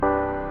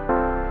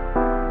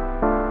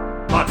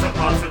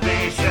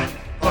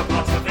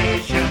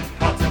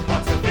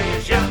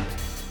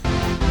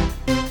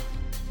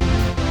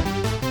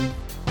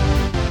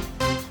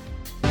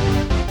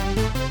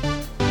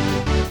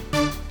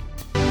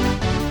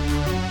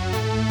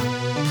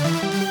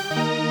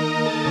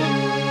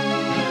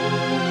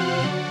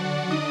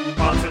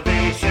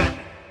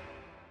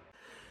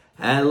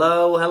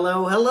Hello,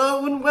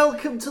 and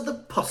welcome to the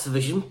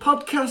Possivision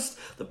podcast.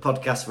 The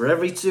podcast for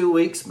every 2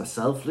 weeks,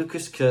 myself,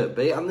 Lucas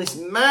Kirkby, and this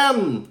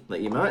man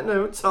that you might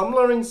know, Tom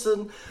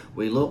Lawrenson.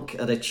 We look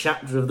at a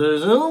chapter of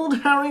those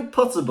old Harry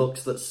Potter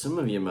books that some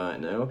of you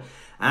might know,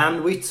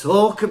 and we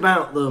talk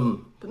about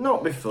them, but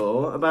not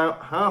before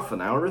about half an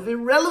hour of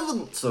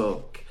irrelevant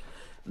talk.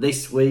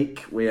 This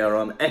week, we are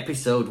on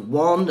episode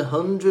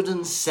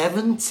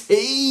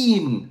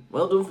 117.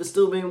 Well done for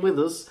still being with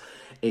us.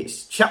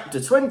 It's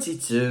chapter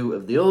 22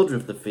 of the Order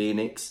of the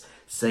Phoenix,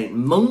 St.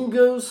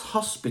 Mungo's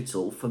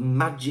Hospital for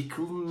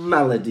Magical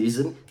Maladies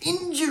and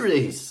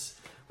Injuries,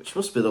 which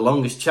must be the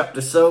longest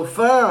chapter so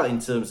far in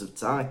terms of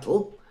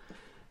title.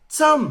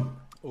 Tom,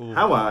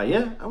 How are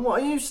you, and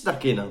what are you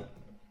snacking on?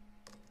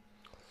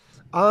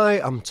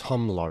 I am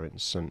Tom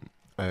Lawrenson.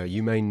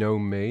 You may know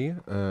me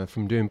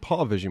from doing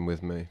Pottervision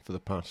with me for the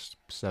past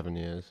 7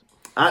 years.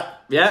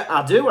 Yeah,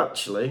 I do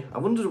actually. I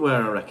wondered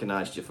where I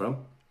recognised you from.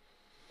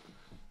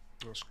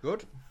 That's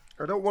good.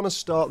 I don't want to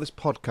start this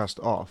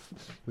podcast off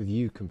with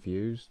you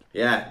confused.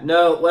 Yeah,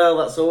 no, well,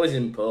 that's always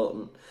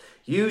important.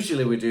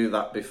 Usually we do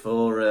that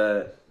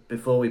before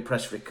we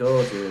press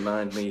record. You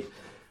remind me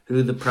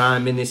who the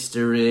Prime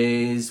Minister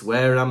is,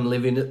 where I'm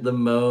living at the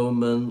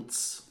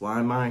moment,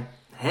 why my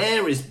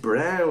hair is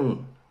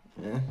brown.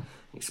 Yeah,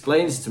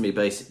 explains to me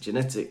basic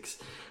genetics.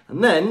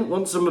 And then,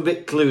 once I'm a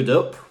bit clued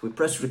up, we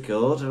press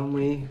record and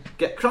we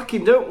get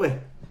cracking, don't we?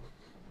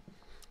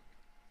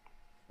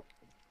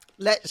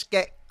 Let's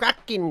get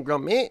cracking,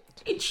 Gromit.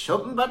 Did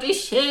somebody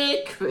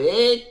say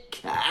quick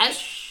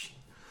cash?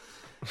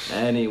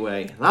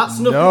 Anyway, that's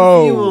nothing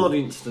for you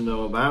audience to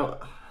know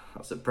about.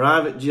 That's a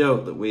private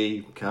joke that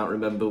we can't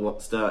remember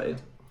what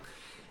started.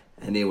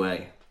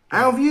 Anyway,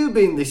 how have you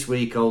been this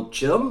week, old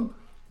chum?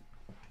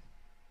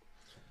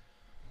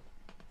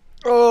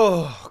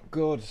 Oh,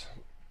 good.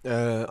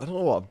 I don't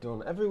know what I've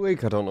done. Every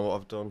week I don't know what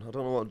I've done. I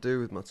don't know what to do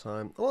with my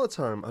time. A lot of the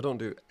time I don't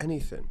do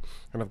anything.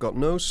 And I've got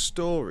no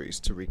stories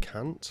to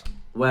recant.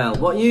 Well,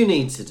 what you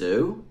need to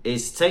do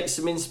is take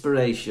some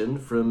inspiration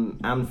from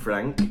Anne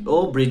Frank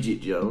or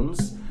Bridget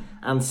Jones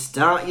and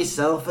start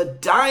yourself a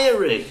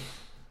diary.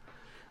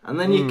 And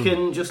then you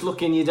can just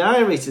look in your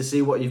diary to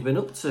see what you've been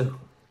up to.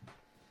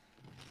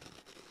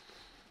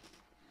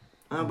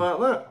 How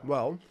about that?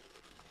 Well,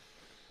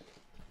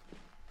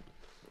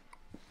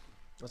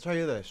 I'll tell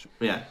you this.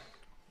 Yeah.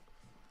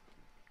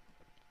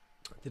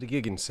 I did a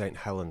gig in St.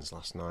 Helens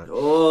last night.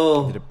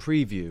 Oh. I did a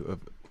preview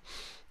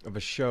of a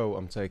show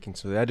I'm taking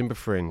to the Edinburgh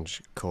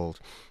Fringe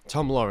called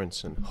Tom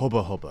Lawrenson,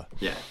 Hubba Hubba.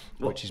 Yeah.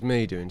 Which is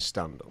me doing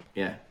stand-up.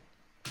 Yeah.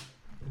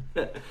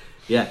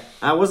 Yeah.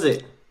 How was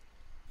it?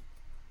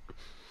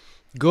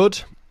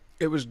 Good.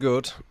 It was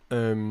good. I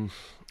think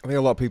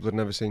a lot of people had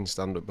never seen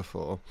stand-up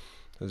before.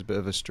 There's a bit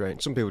of a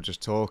strange... Some people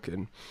just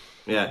talking.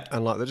 Yeah.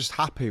 And, like, they're just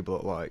happy,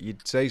 but, like,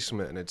 you'd say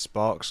something and it'd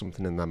spark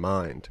something in their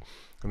mind.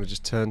 And they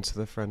just turn to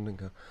their friend and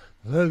go...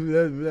 Blah,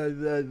 blah, blah,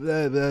 blah,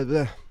 blah, blah,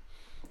 blah.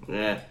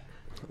 Yeah.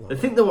 They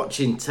think they're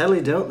watching telly,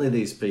 don't they,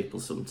 these people,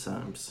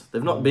 sometimes?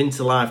 They've not been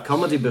to live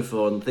comedy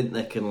before and think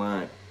they can,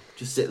 like,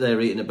 just sit there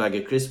eating a bag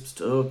of crisps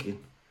talking.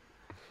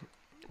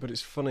 But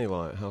it's funny,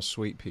 like, how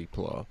sweet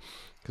people are.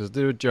 Because I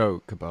do a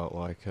joke about,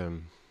 like, I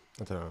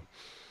don't know...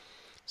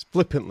 It's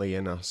flippantly,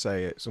 and I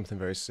say it, something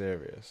very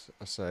serious.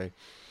 I say...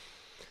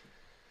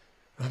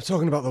 I'm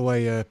talking about the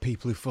way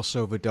people who fuss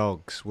over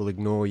dogs will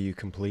ignore you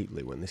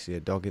completely when they see a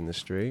dog in the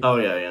street. Oh,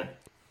 yeah.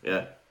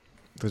 Yeah.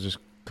 They're just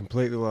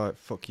completely like,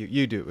 fuck you.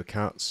 You do it with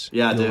cats.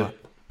 Yeah, I do. Like,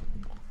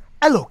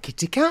 hello,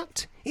 kitty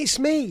cat. It's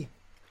me.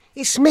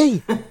 It's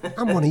me.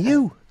 I'm one of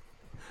you.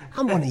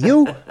 I'm one of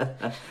you.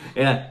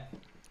 Yeah.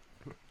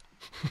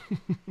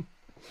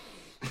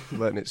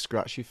 Letting it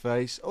scratch your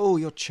face. Oh,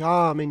 you're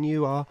charming,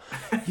 you are.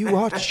 You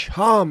are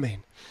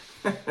charming.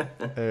 But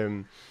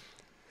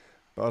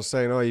I was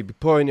saying, you'd be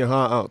pouring your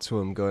heart out to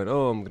them, going,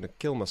 I'm going to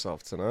kill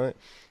myself tonight.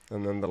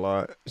 And then they're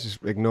like,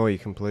 just ignore you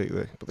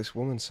completely. But this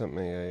woman sent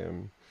me a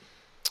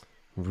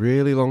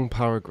really long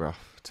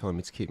paragraph telling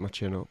me to keep my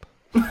chin up.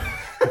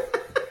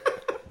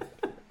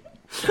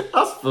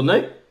 That's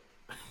funny.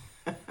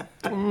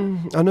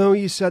 I know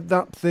you said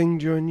that thing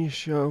during your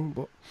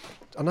show,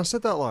 and I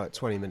said that like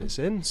 20 minutes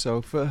in,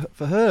 so for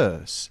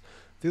hers,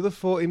 the other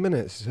 40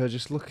 minutes is her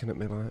just looking at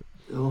me like,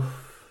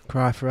 Oof.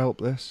 Cry for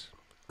help, this.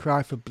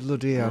 Cry for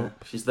bloody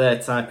help. She's there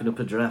typing up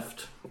a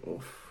draft.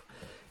 Oof.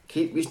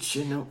 Keep your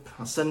chin up.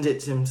 I'll send it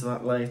to him to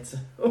that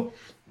later. Oh.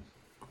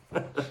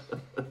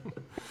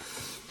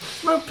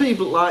 Well,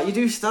 people, like, you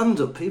do stand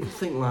up, people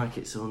think like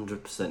it's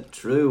 100%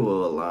 true,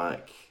 or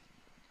like,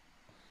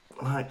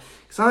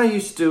 because I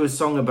used to do a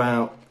song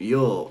about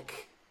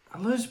York,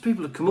 and loads of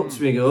people have come up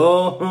to me and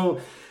go,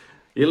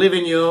 you live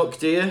in York,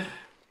 do you?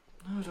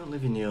 No, I don't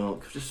live in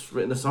York. I've just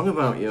written a song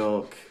about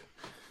York.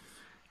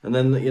 And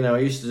then, I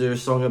used to do a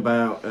song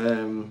about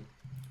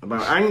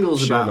angles,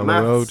 Shit about on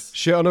maths. The road.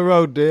 Shit on the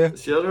road, dear.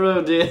 Shit on the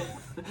road, dear.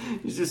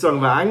 Used to do a song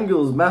about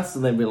angles, maths,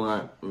 and they'd be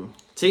like,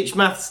 teach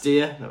maths,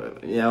 dear.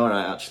 Yeah, all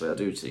right, actually, I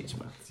do teach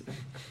maths. Yeah.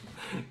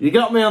 You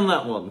got me on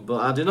that one,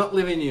 but I do not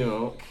live in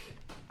York,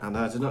 and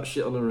I do not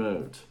shit on the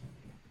road.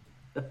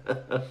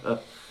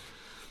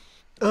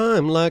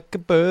 I'm like a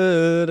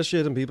bird, I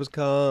shit in people's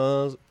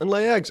cars and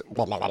lay eggs. I've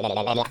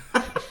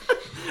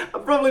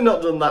probably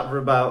not done that for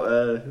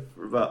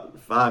about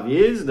 5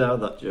 years now,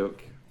 that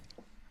joke.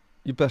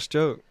 Your best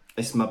joke?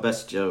 It's my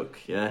best joke,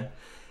 yeah.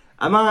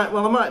 I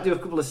might do a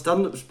couple of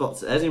stand-up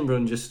spots at Edinburgh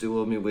and just do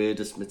all my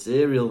weirdest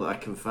material that I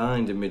can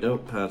find in my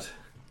notepad.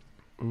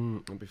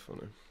 That'd be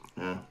funny.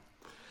 Yeah.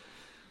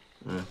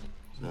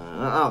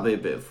 That'll be a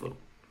bit of fun.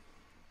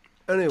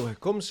 Anyway,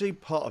 come see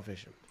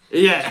Pottervision.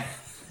 Yeah.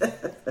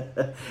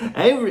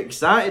 Hey, we're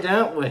excited,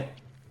 aren't we?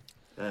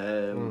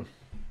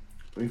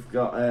 We've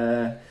got...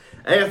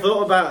 Hey, I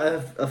thought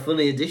about a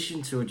funny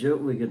addition to a joke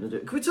we're going to do.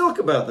 Can we talk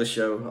about the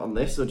show on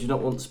this, or do you not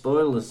want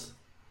spoilers?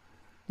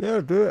 Yeah,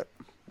 do it.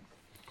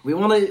 We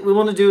want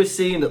to do a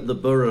scene at the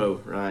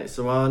Borough, right?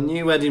 So our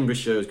new Edinburgh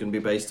show is going to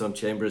be based on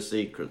Chamber of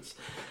Secrets,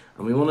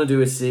 and we want to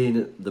do a scene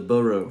at the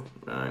Borough,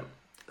 right?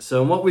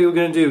 So what we were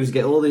going to do is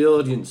get all the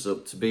audience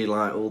up to be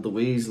like all the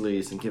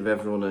Weasleys and give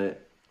everyone a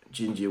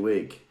ginger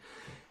wig.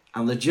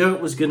 And the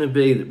joke was going to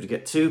be that we'd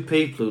get two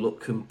people who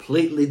look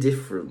completely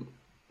different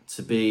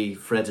to be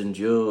Fred and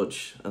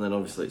George. And then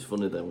obviously it's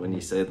funny then when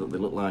you say that they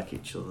look like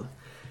each other.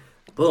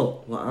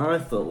 But what I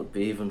thought would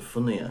be even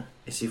funnier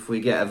is if we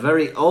get a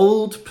very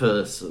old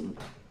person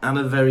and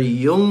a very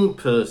young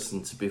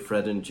person to be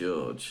Fred and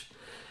George,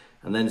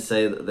 and then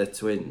say that they're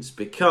twins.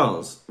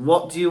 Because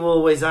what do you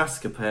always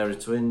ask a pair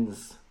of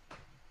twins?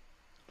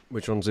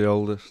 Which one's the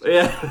oldest?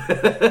 Yeah,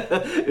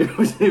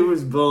 who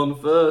was born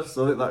first.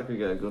 So I think that could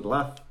get a good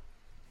laugh.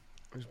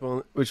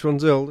 Which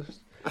one's the oldest?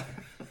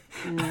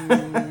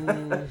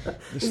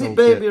 Is it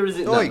baby or is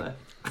it Nana?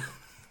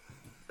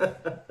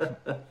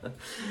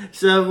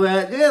 So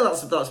yeah,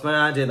 that's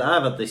my idea that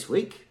I've had this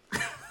week.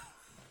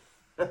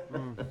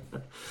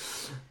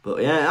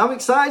 But yeah, I'm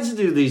excited to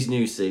do these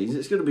new scenes.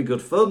 It's going to be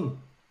good fun.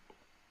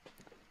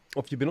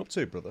 What have you been up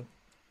to, brother?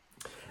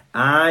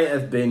 I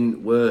have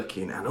been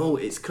working. I know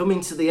it's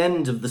coming to the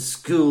end of the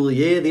school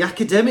year, the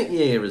academic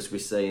year, as we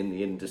say in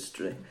the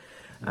industry.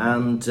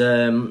 And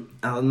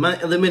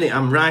at the minute,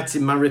 I'm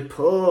writing my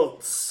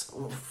reports,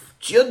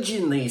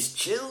 judging these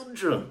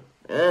children.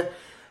 Yeah?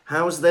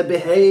 How's their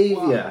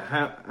behaviour?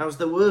 How's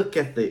their work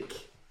ethic?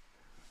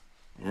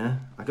 Yeah,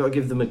 I got to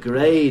give them a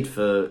grade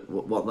for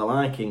what they're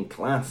like in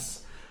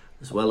class,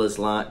 as well as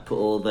like put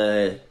all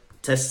their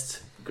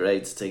test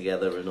grades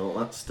together and all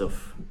that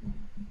stuff.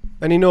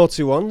 Any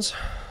naughty ones?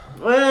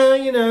 Well,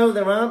 you know,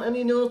 there aren't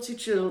any naughty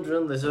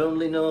children. There's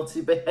only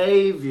naughty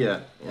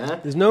behaviour. Yeah.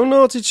 There's no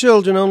naughty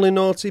children, only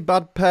naughty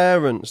bad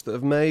parents that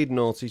have made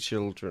naughty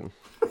children.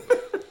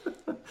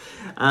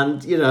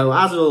 And, you know,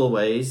 as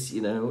always,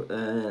 you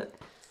know,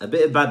 a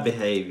bit of bad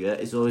behaviour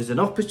is always an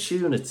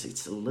opportunity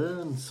to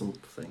learn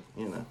something,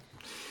 you know.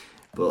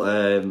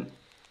 But,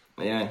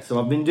 yeah, so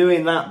I've been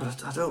doing that,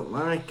 but I don't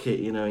like it,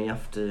 you know. You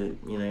have to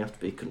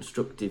be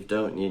constructive,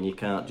 don't you? And you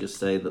can't just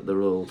say that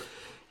they're all,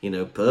 you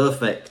know,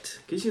 perfect.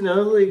 Because, you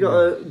know, you've got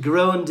to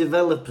grow and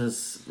develop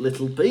as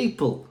little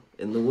people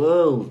in the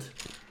world.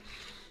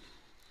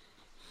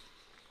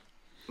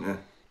 Yeah.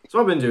 So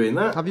I've been doing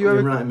that. I've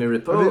been writing my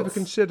reports.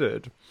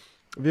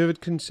 Have you ever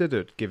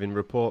considered giving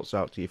reports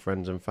out to your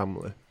friends and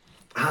family?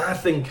 I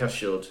think I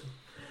should.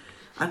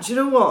 And do you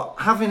know what?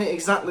 Having it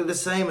exactly the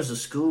same as a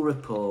school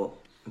report.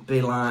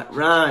 Be like,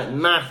 right,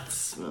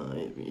 maths. Well,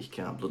 you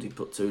can't bloody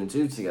put two and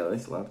two together,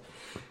 this lad.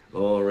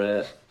 Or,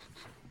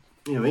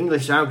 you know,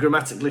 English, how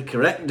grammatically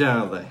correct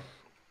are they?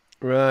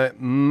 Right,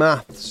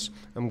 maths.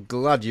 I'm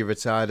glad you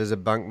retired as a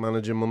bank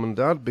manager, Mum and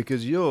Dad,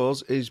 because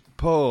yours is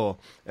poor.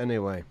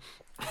 Anyway.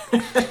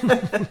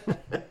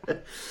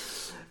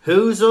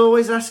 Who's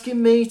always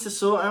asking me to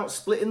sort out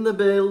splitting the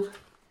bill?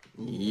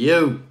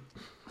 You.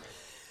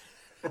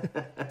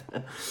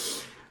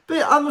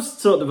 But I must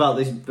have talked about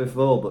this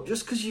before, but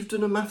just because you've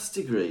done a maths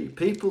degree,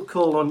 people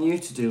call on you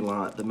to do,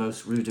 like, the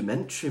most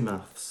rudimentary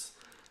maths.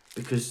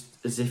 Because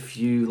as if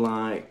you,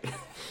 like,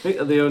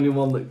 are the only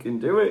one that can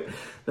do it.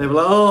 They were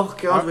like, oh,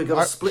 God, we've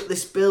got to split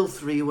this bill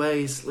 3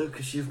 ways.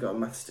 Lucas, you've got a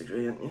maths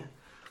degree, haven't you?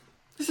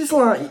 This is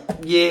like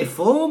year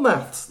 4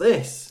 maths,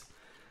 this.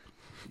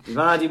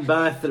 Dividing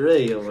by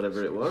 3 or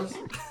whatever it was.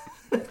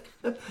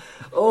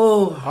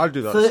 Oh, I'll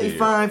do that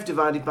 35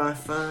 divided by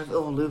 5.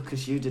 Oh,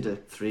 Lucas, you did a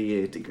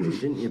 3-year degree,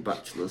 didn't you,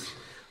 bachelor's?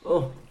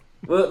 Oh,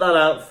 work that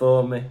out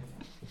for me.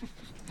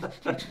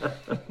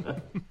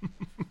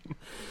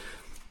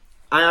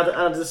 I had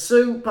a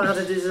soup, I had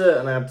a dessert,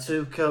 and I had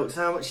 2 Cokes.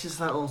 How much is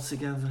that all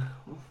together?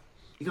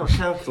 You got a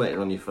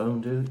calculator on your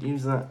phone, dude.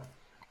 Use that.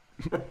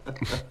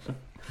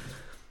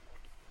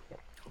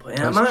 But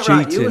yeah, I might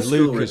write you a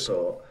school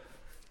report.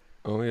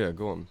 Oh yeah,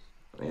 go on.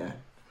 Yeah.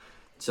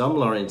 Tom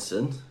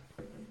Lawrenson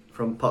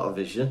from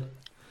Pottervision.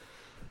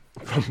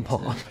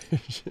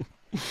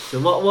 So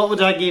what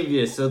would I give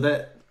you? So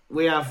that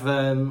we have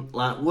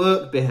like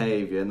work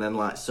behaviour and then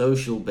like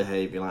social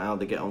behaviour, like how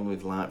they get on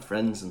with like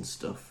friends and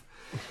stuff.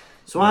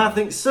 So I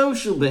think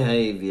social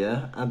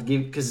behaviour I'd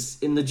give, because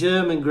in the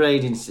German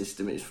grading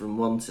system it's from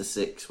 1 to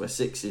 6, where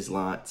 6 is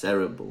like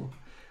terrible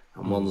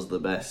and 1's the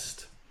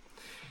best.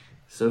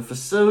 So for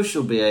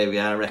social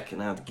behaviour, I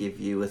reckon I'd give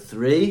you a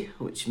 3,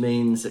 which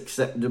means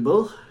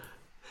acceptable.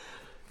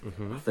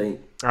 I think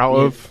Out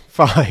of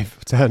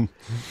 5, 10.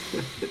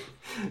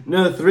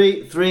 No,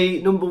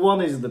 3. Number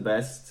 1 is the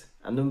best,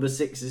 and number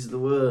 6 is the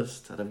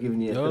worst. And I've given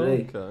you a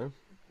 3. Okay.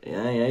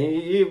 Yeah,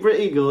 you're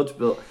pretty good,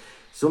 but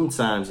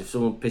sometimes if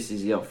someone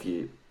pisses you off,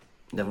 you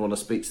never want to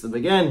speak to them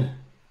again.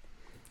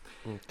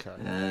 Okay.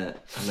 And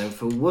then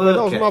for work,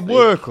 that was my ethic,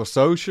 work or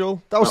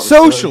social. That was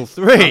social.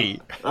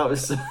 3. That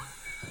was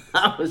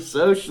that was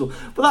social,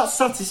 but that's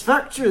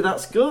satisfactory.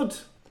 That's good.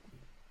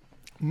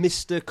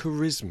 Mr.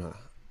 Charisma.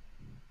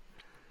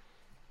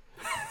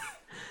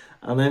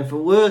 And then for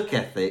work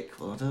ethic,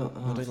 well, I don't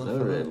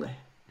know really.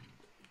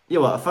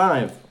 You what, a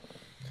 5?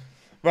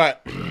 Right.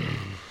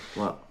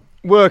 What?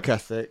 Work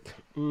ethic.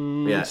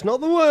 It's not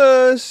the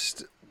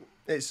worst.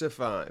 It's a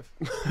 5.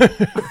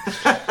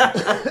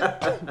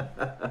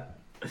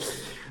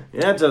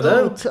 Yeah, I don't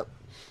know.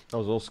 I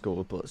was old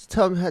school, but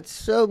Tom had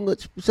so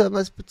much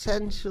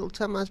potential.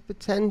 Tom has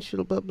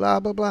potential, but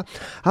blah, blah, blah.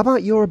 How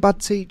about you're a bad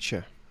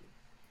teacher?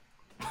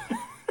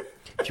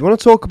 If you want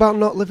to talk about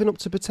not living up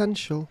to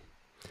potential,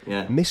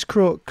 Yeah. Miss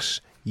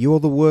Crooks, you're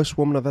the worst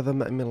woman I've ever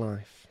met in my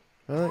life.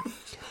 Right?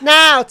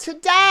 Now,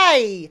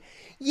 today,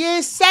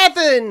 year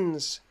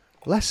 7s.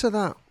 Less of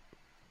that.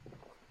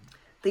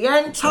 The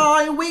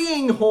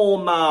anti-weeing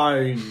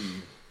hormone.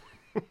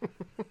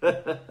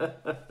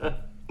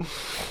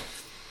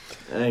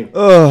 Hey.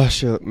 Oh,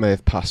 she may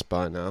have passed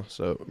by now,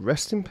 so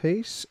rest in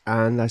peace.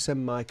 And I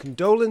send my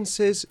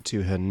condolences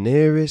to her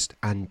nearest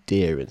and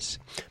dearest.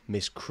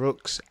 Miss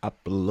Crooks, I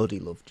bloody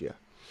loved you.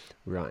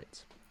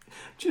 Right.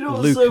 Do you know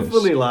what's so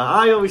funny? Like,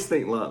 I always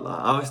think like that.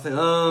 I always think,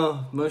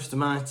 oh, most of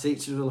my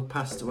teachers will have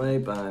passed away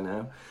by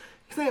now.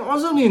 You think, I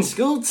was only in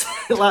school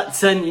like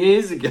 10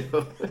 years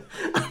ago.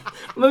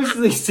 Most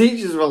of these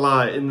teachers were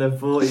like in their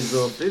 40s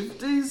or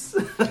 50s.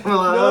 I'm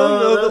like,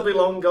 no, they'll be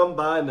long gone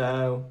by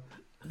now.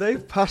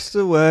 They've passed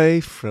away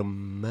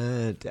from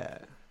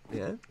murder.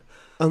 Yeah.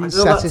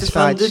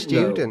 Unsatisfied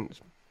students.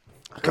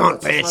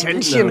 Can't pay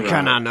attention,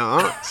 can I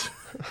not?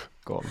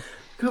 Go on.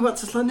 Go back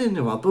to Slandon,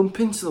 I'll bump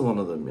into one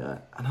of them, yeah,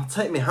 and I'll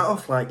take my hat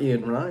off like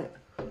Ian Wright.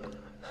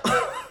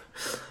 I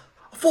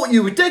thought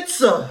you were dead,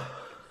 sir.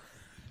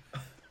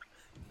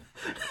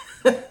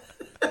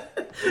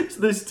 So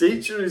this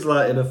teacher is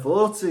like in her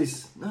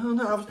 40s.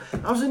 No,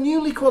 I was a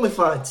newly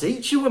qualified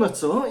teacher when I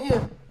taught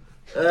you.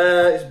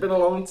 It's been a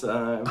long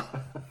time.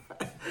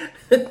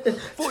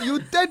 Thought you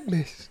were dead,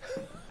 miss.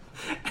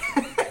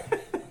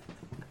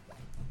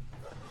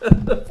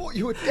 Thought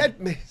you were dead,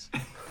 miss.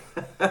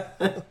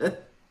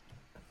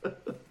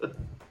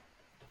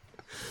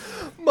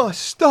 My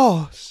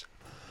stars.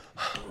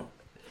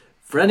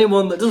 For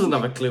anyone that doesn't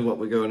have a clue what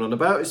we're going on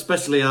about,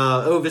 especially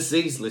our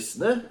overseas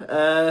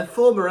listener,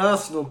 former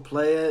Arsenal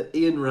player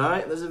Ian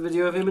Wright, there's a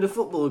video of him in a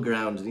football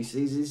ground and he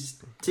sees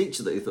his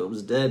teacher that he thought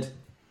was dead.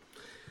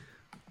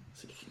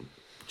 So you can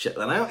check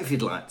that out if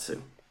you'd like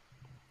to.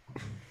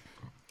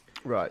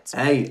 Right.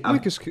 Hey, I'll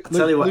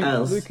tell you what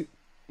else.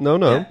 No.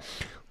 Yeah.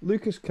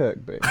 Lucas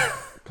Kirkby,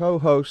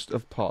 co-host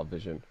of Part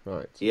Vision.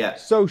 Right. Yeah.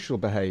 Social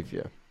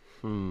behaviour.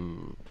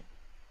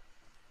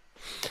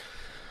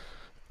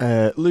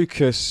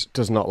 Lucas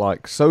does not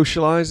like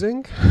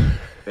socialising.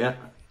 Yeah.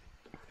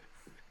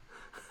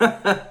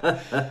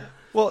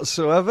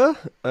 Whatsoever.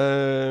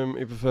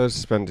 He prefers to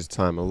spend his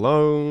time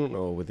alone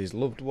or with his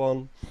loved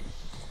one.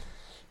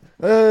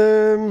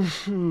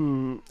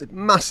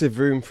 Massive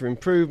room for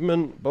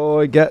improvement.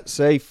 Boy gets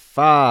a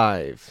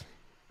 5.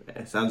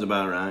 Yeah, sounds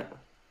about right.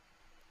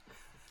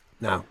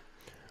 Now,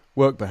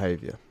 work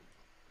behaviour.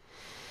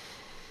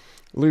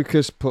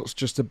 Lucas puts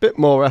just a bit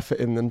more effort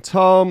in than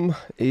Tom.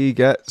 He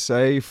gets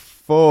a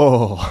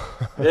 4.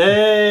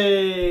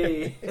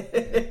 Hey!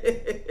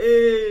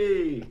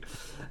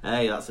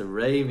 Hey, that's a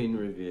raving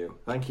review.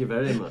 Thank you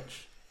very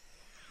much.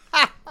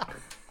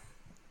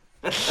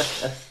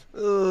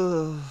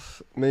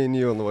 Me and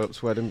you on the way up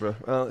to Edinburgh.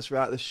 Well, let's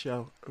write this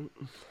show.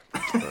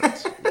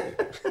 Right.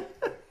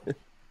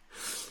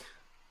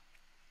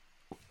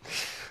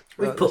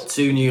 We've put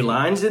 2 new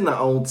lines in that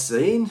old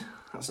scene.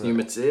 That's new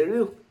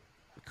material.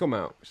 Come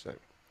out, so.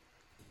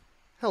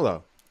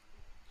 Hello.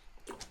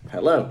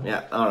 Hello.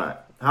 Yeah, alright.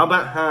 How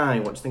about hi?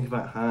 What do you think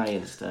about hi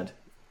instead?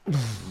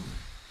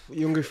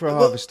 You hungry for a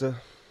harvester?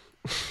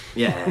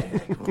 Yeah,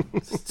 come on.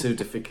 It's too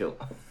difficult.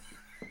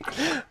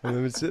 And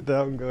then we'd sit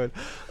down going,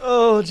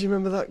 oh, do you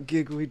remember that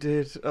gig we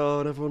did? Oh,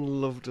 and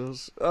everyone loved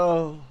us.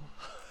 Oh.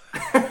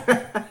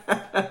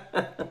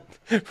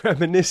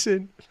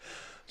 Reminiscing.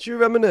 Do you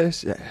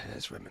reminisce? Yeah,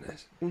 let's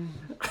reminisce.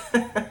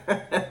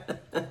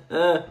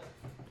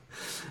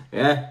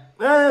 Yeah.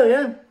 Oh,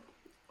 yeah.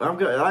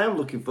 I am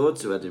looking forward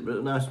to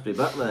Edinburgh. Nice to be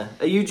back there.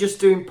 Are you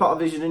just doing Pot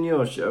Vision in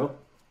your show?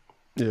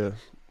 Yeah,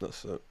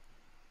 that's it.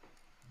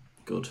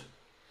 Good.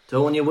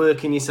 Don't want you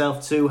working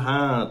yourself too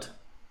hard.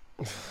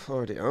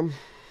 Already am.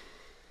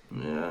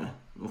 Yeah.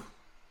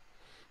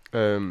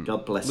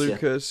 God bless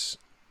Lucas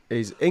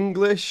is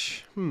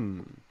English.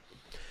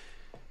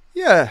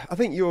 Yeah, I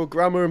think your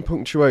grammar and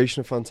punctuation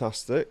are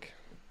fantastic.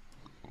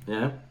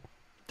 Yeah.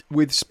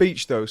 With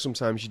speech, though,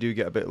 sometimes you do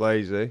get a bit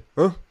lazy.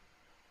 Huh?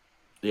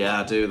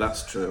 Yeah, I do.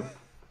 That's true.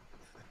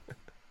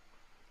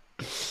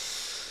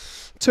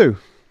 2.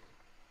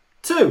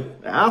 2.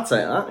 I'll take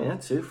that. Yeah,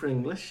 2 for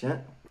English. Yeah.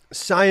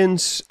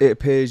 Science, it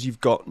appears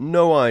you've got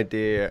no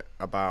idea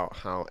about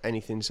how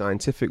anything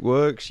scientific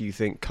works. You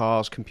think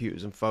cars,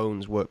 computers and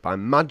phones work by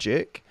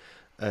magic.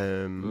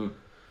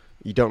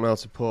 You don't know how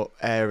to put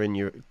air in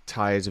your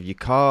tyres of your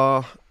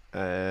car.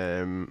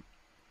 Your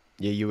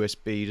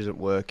USB doesn't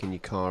work in your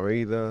car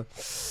either.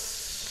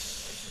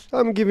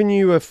 I'm giving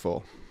you a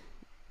 4.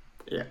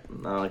 Yeah,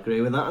 I'll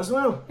agree with that as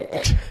well.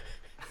 Agree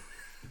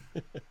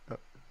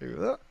with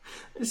that.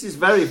 This is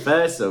very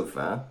fair so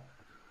far.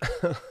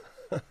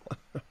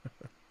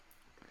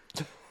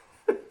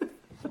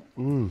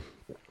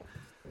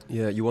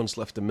 Yeah, you once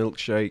left a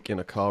milkshake in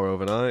a car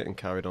overnight and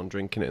carried on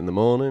drinking it in the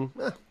morning.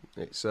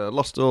 It's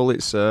lost all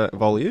its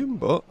volume,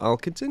 but I'll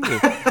continue.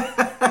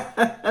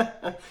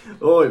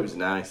 Oh, it was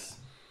nice.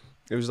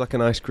 It was like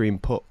an ice cream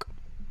puck.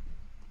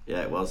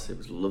 Yeah, it was. It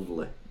was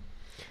lovely.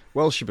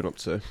 What else you been up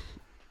to?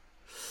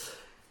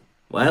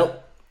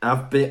 Well,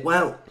 I've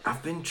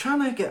been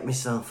trying to get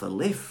myself a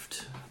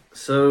lift.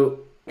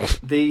 So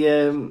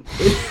the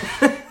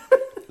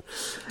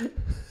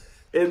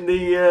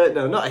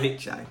no, not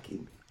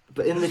hitchhiking,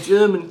 but in the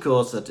German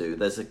course I do,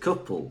 there's a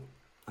couple.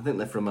 I think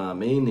they're from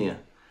Armenia.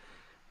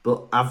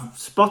 But I've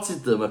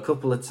spotted them a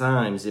couple of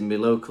times in my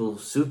local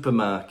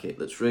supermarket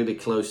that's really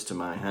close to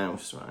my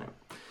house, right?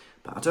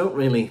 But I don't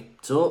really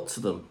talk to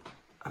them.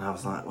 And I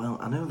was like, well,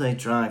 I know they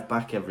drive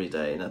back every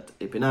day, and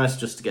it'd be nice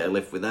just to get a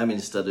lift with them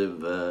instead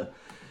of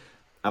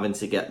having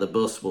to get the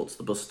bus, walk to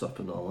the bus stop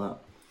and all that.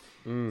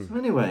 So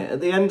anyway,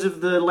 at the end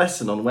of the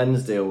lesson on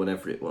Wednesday or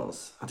whenever it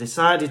was, I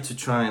decided to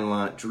try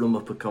and drum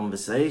up a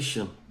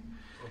conversation.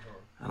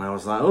 And I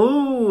was like,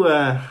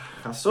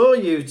 I saw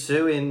you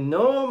two in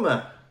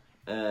Norma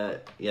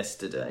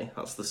yesterday.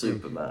 That's the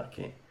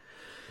supermarket.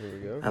 There we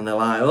go. And they're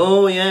like,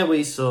 oh yeah,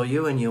 we saw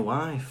you and your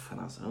wife. And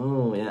I was like,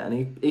 oh yeah.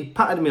 And he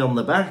patted me on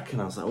the back,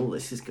 and I was like, oh,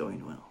 this is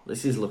going well.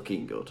 This is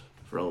looking good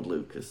for old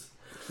Lucas.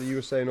 So you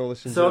were saying all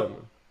this in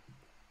German?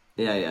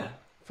 Yeah.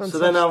 Fantastic. So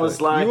then I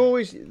was like... You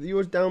always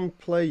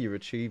downplay your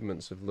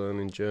achievements of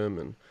learning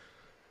German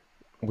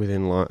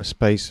within a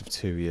space of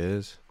 2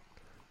 years.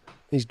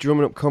 He's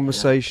drumming up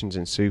conversations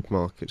in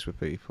supermarkets with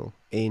people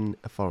in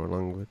a foreign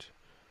language.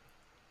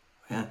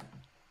 Yeah.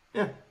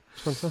 It's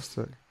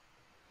fantastic.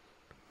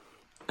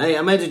 Hey,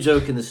 I made a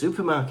joke in the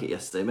supermarket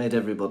yesterday, made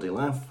everybody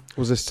laugh.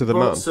 Was this to the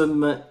man?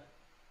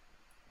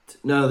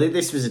 No,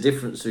 this was a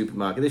different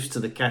supermarket. This was to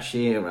the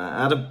cashier,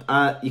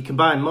 right? You can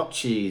buy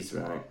mochis,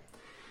 right?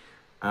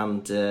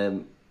 And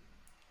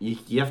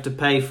you have to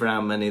pay for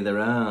how many there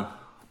are.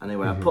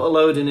 Anyway, I put a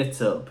load in a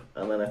tub,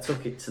 and then I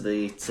took it to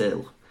the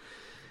till.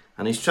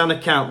 And he's trying to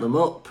count them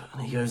up.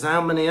 And he goes,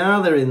 how many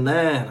are there in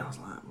there? And I was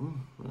like,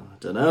 I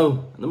don't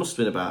know. And there must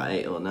have been about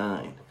 8 or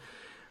 9.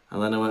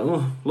 And then I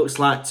went, looks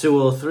like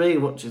 2 or 3.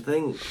 What do you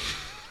think?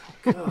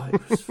 God,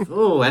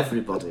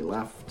 everybody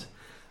laughed.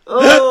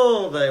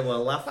 Oh, they were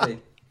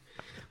laughing.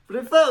 But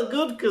it felt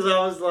good because I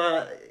was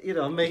like,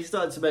 me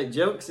starting to make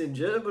jokes in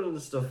German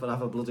and stuff and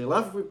have a bloody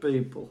laugh with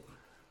people.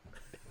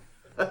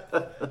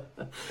 But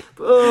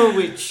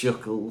we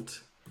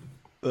chuckled.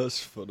 That's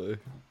funny.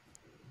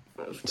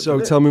 So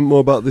tell me more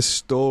about this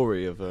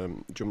story of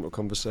jumping up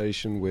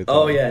conversation with...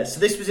 Oh yeah, so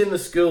this was in the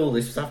school.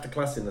 This was after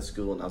class in the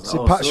school, and I was like,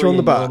 so he pats you on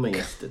the back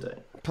yesterday.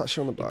 Pats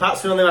you on the back. He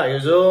pats me on the back. He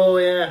goes, oh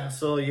yeah, I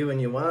saw you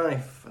and your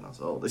wife, and I was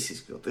like, oh, this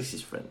is good. This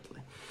is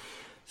friendly.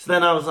 So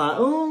then I was like,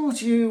 oh,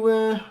 do you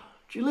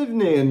live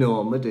near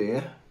Norma, do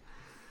you?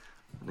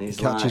 And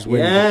he's like, catches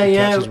wind.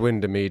 Yeah. Catches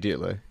wind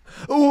immediately.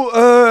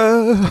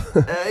 Yeah.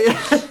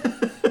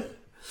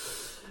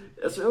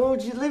 I said, oh,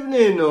 do you live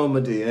near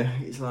Norma, do you?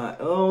 He's like,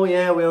 oh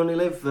yeah, we only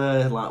live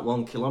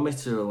 1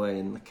 kilometre away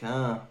in the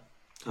car.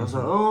 I was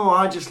like, oh,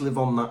 I just live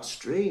on that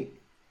street.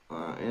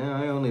 Like,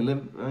 yeah, I only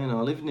live, I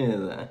live near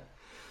there.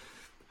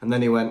 And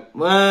then he went,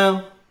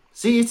 well,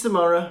 see you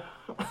tomorrow.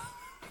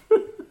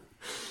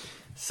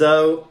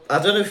 So, I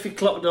don't know if he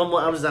clocked on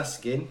what I was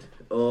asking,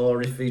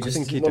 or if he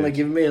just didn't want to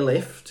give me a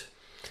lift.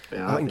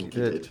 Yeah, I think he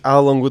did. How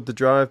long would the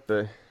drive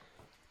be?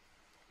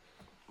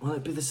 Well,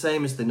 it'd be the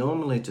same as they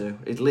normally do.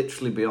 It'd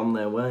literally be on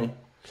their way.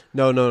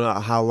 No.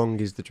 How long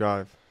is the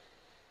drive?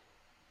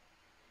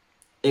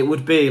 It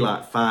would be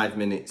 5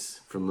 minutes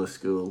from the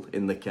school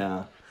in the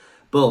car.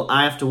 But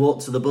I have to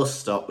walk to the bus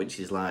stop, which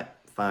is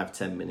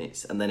 5-10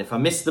 minutes. And then if I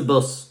miss the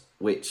bus,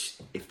 which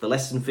if the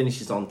lesson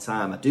finishes on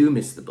time, I do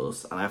miss the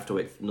bus, and I have to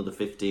wait for another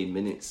 15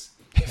 minutes.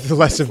 If the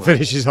lesson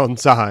finishes on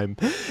time.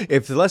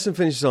 If the lesson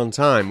finishes on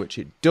time, which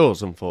it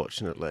does,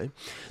 unfortunately,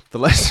 the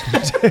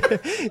lesson...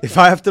 if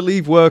I have to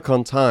leave work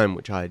on time,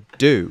 which I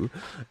do,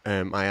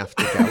 I have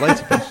to get a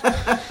later bus.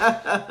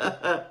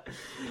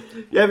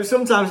 Yeah, but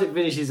sometimes it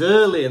finishes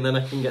early, and then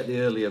I can get the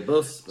earlier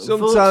bus.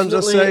 Sometimes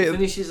I say it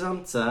finishes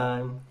on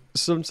time.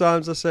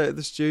 Sometimes I say to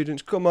the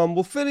students, come on,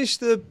 we'll finish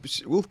the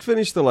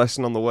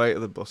lesson on the way to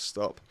the bus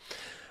stop.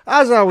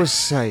 As I was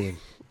saying,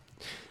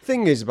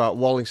 Thing is about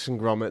Wallace and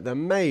Gromit, they're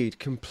made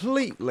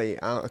completely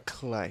out of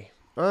clay.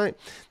 Right?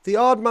 The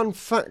Aardman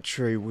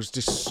factory was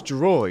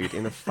destroyed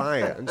in a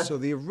fire, and so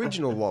the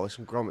original Wallace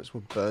and Gromits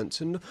were burnt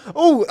to...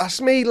 Oh, that's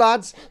me,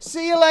 lads.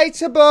 See you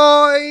later,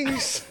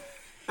 boys.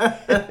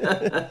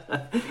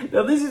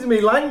 Now, this is me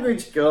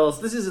language course.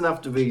 This doesn't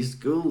have to be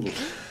school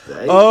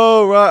day.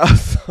 Oh, right.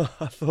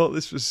 I thought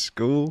this was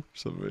school for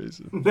some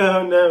reason.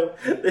 No.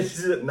 This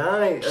is at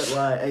night at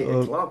like 8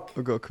 o'clock.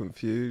 I got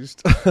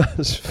confused.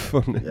 That's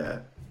funny.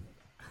 Yeah.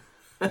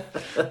 I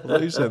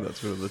thought you said that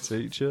to another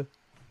teacher.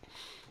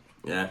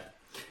 Yeah.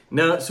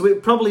 No, so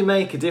it'd probably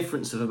make a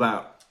difference of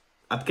about...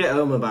 I'd get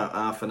home about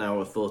half an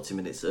hour, 40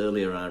 minutes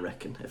earlier, I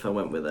reckon, if I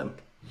went with them.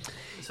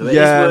 So it is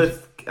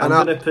worth... I'm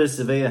going to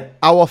persevere.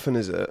 How often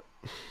is it?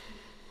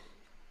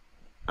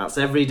 That's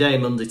every day,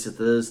 Monday to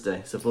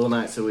Thursday. So 4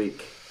 nights a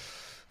week.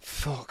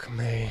 Fuck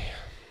me.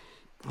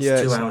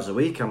 That's 2 hours a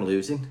week I'm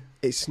losing.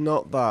 It's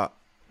not that...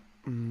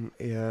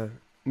 yeah.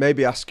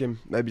 Maybe ask him.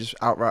 Maybe just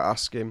outright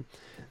ask him.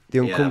 The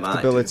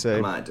uncomfortability. Yeah,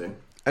 I might do.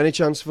 Any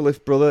chance for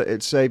lift, brother?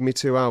 It'd save me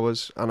 2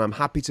 hours, and I'm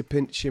happy to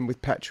pinch him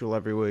with petrol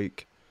every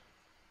week.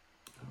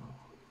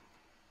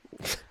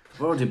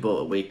 I've already bought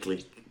a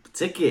weekly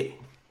ticket.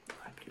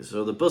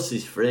 So the bus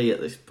is free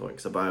at this point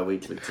because I buy a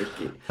weekly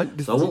ticket.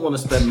 So I wouldn't want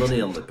to spend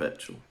money on the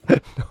petrol.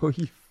 No,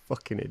 you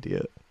fucking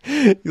idiot.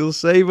 You'll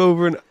save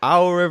over an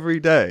hour every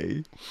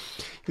day.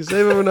 You'll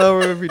save over an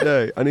hour every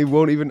day, and he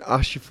won't even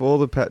ask you for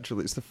the petrol.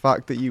 It's the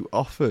fact that you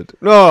offered.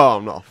 No,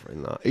 I'm not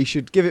offering that. He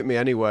should give it me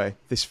anyway,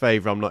 this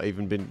favour I'm not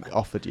even been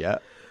offered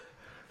yet.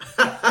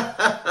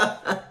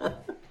 Yeah,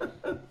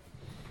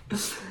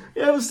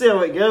 we'll see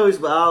how it goes,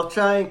 but I'll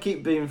try and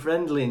keep being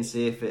friendly and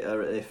see if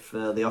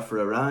the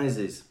offer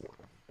arises.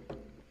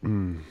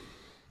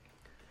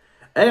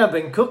 Hey, I've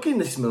been cooking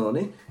this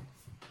morning.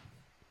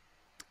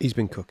 He's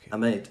been cooking.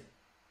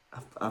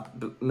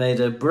 I've made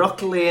a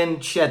broccoli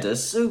and cheddar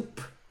soup.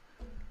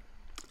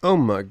 Oh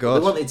my god.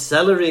 They wanted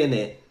celery in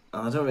it.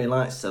 I don't really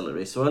like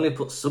celery, so I only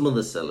put some of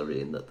the celery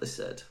in that they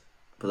said.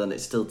 But then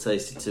it still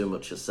tasted too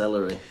much of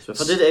celery. So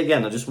if I did it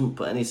again, I just wouldn't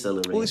put any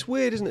celery in. Well, it's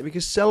weird, isn't it?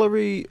 Because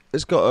celery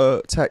has got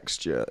a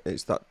texture.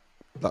 It's that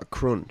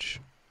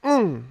crunch.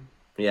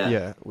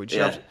 Yeah, which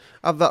you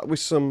have that with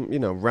some,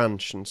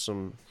 ranch and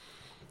some...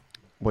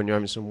 When you're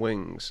having some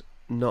wings.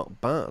 Not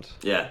bad.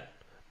 Yeah.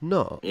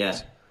 Not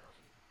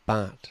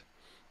bad.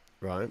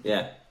 Right?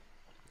 Yeah.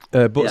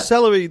 But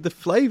celery, the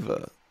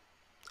flavour...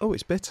 Oh,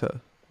 it's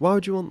bitter. Why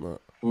would you want that?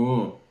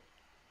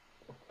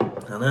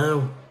 I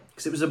know.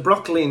 Because it was a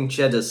broccoli and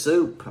cheddar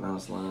soup. And I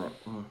was like...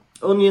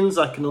 Onions,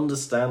 I can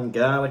understand.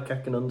 Garlic, I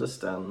can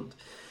understand.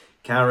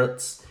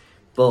 Carrots.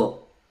 But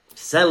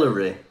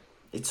celery...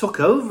 It took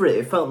over it.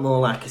 It felt more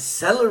like a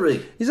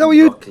celery. Is that what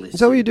you're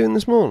doing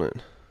this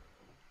morning?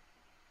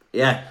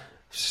 Yeah.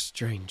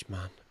 Strange,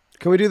 man.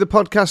 Can we do the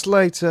podcast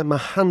later? My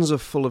hands are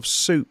full of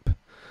soup.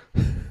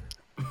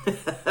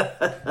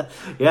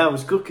 Yeah, I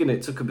was cooking.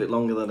 It took a bit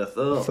longer than I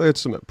thought. I thought you had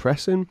something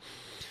pressing.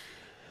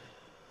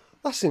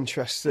 That's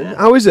interesting. Yeah.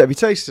 How is it? Have you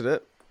tasted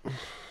it?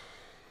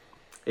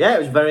 Yeah, it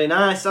was very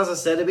nice. As I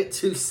said, a bit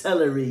too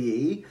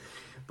celery-y.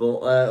 But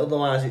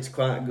otherwise, it's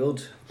quite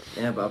good.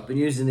 Yeah, but I've been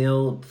using the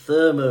old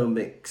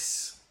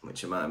Thermomix,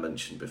 which I might have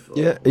mentioned before.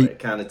 Yeah, it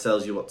kind of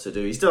tells you what to do.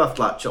 You still have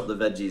to chop the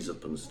veggies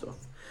up and stuff.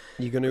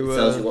 It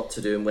tells you what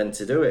to do and when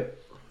to do it.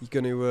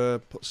 You're going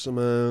to put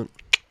some,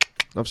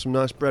 have some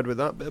nice bread with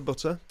that, bit of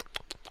butter.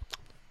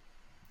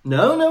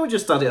 No, we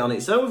just had it on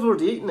its own. We've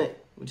already eaten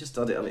it. We just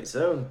had it on its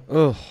own.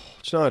 Oh,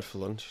 what I had for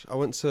lunch? I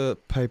went to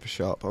paper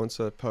shop. I went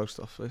to the post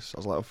office. I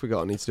was like, I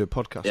forgot I need to do a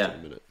podcast in a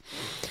minute.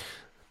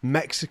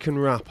 Mexican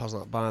wrap. I was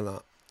like, buy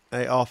that.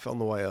 Ate half it on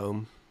the way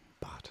home.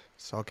 Bad.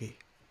 Soggy.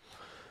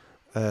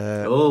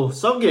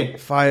 Soggy.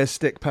 Fire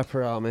stick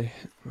pepperami.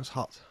 It was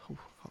hot.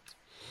 Hot.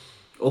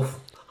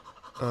 Oh.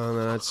 And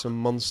then I had some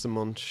Monster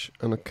Munch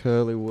and a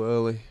curly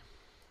whirly.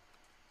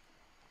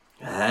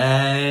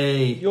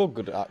 Hey. You're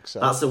good at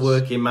accents. That's a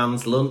working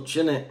man's lunch,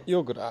 isn't it?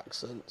 You're good at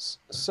accents.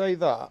 Say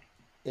that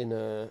in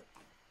a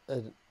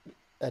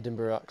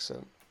Edinburgh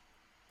accent.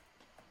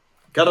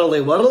 Cuddly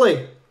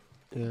wuddly.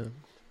 Yeah.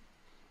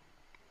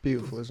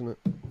 Beautiful, isn't it?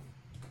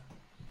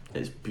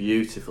 It's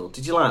beautiful.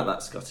 Did you like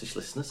that, Scottish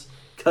listeners?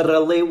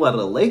 Cuddly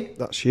wuddly.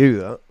 That's you,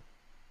 that.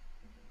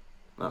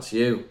 That's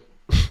you.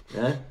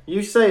 Yeah?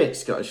 You say it,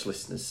 Scottish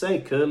listeners. Say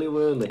curly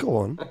whirly. Go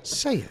on,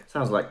 say it.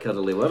 Sounds like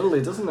cuddly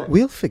wuddly, doesn't it?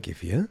 We'll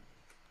forgive you.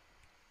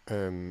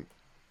 It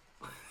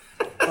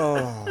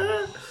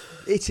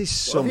is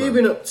summer. What have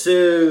you been up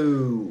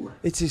to?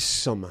 It is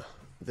summer.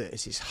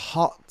 It is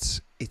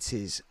hot. It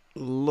is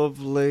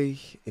lovely.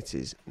 It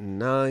is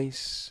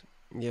nice.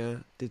 Yeah,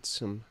 did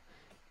some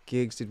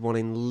gigs. Did one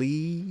in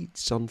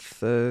Leeds on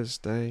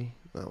Thursday.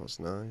 That was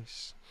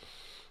nice.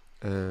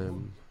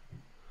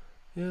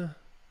 Yeah.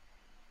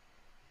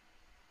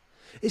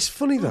 It's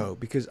funny though,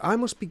 because I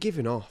must be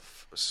giving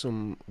off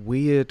some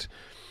weird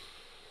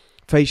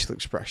facial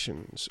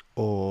expressions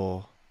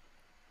or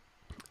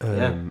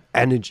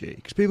energy,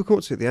 because people come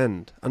up to me at the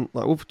end and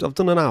like I've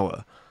done an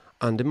hour,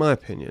 and in my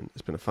opinion,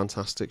 it's been a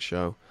fantastic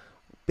show.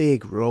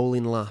 big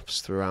rolling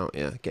laughs throughout,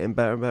 yeah, getting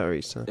better and better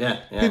each time. Yeah.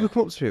 People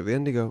come up to me at the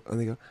end and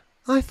they go,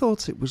 I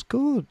thought it was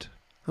good.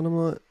 And I'm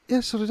like, yeah,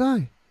 so did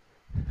I.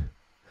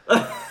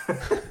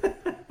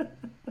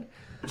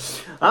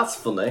 That's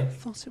funny. I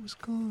thought it was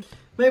good.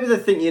 Maybe they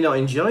think you're not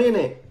enjoying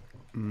it.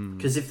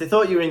 Because if they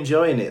thought you were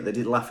enjoying it,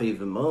 they'd laugh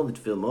even more. They'd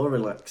feel more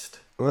relaxed.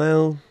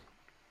 Well,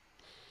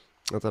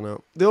 I don't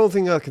know. The only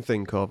thing I can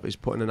think of is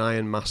putting an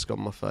iron mask on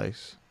my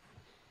face.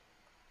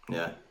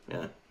 Yeah.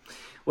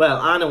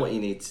 Well, I know what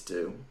you need to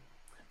do.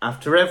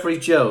 After every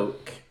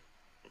joke,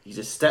 you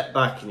just step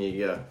back and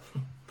you go,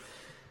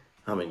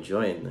 I'm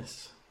enjoying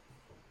this.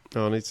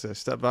 Oh, I need to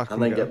step back and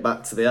then get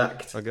back to the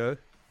act.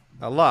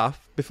 I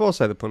laugh. Before I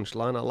say the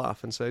punchline, I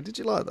laugh and say, did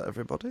you like that,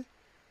 everybody?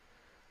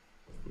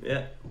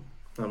 Yeah,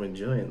 I'm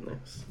enjoying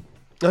this.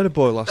 I had a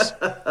boy in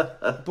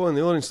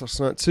the audience last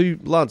night. 2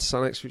 lads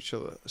sat next to each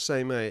other,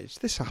 same age.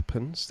 This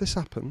happens.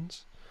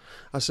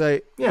 I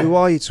say, Who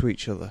are you to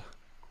each other?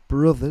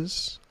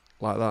 Brothers,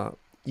 like that.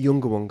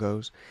 Younger one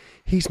goes,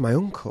 he's my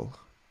uncle.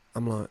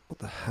 I'm like, what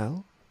the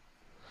hell?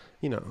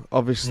 You know,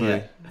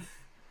 obviously,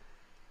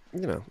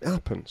 you know, it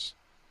happens.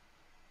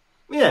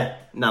 Yeah,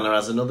 Nana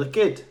has another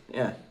kid,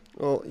 yeah.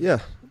 Well, yeah,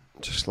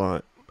 just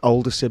like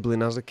older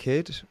sibling has a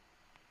kid,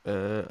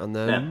 and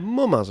then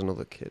mum has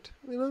another kid,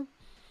 you know?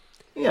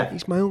 Yeah,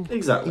 he's my uncle.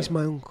 Exactly. He's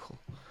my uncle.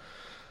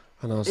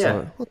 And I was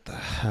like, what the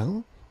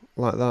hell?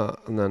 Like that,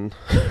 and then...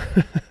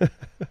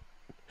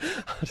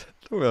 I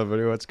don't have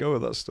anywhere to go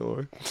with that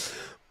story.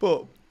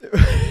 But...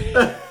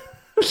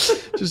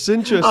 just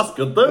interesting. That's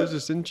good, though. It's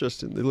just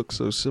interesting. They look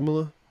so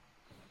similar.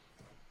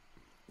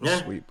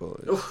 Yeah. Sweet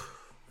boys. Oof.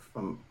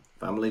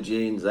 Family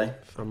genes, eh?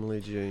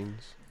 Family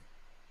genes.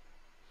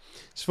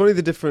 It's funny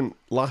the different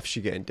laughs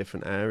you get in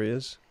different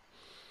areas.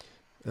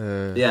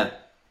 Yeah.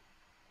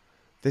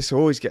 This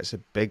always gets a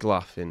big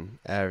laugh in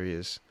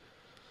areas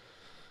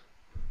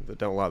that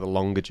don't like the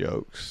longer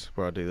jokes,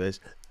 where I do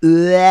this.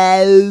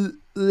 Oh,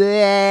 they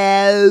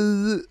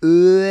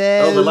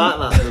like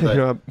that, do they? You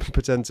know, I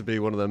pretend to be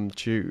one of them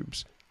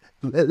tubes.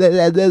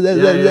 Yeah.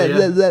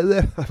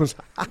 I was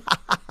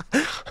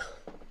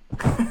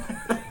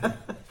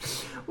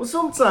Well,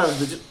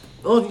 sometimes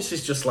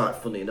audiences just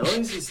like funny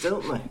noises,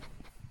 don't they?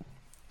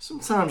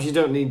 Sometimes you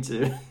don't need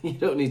to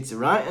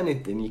write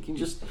anything. You can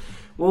just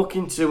walk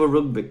into a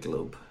rugby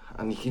club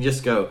and you can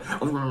just go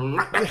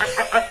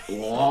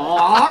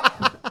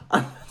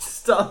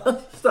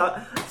start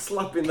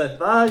slapping their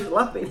thighs,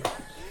 laughing.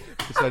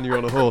 pretend you're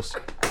on a horse.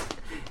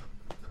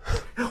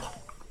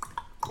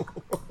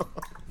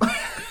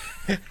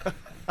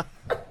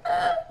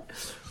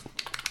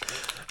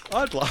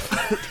 I'd laugh.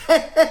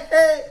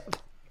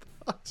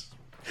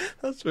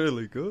 That's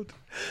really good.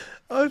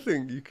 I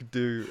think you could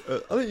do.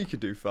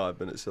 5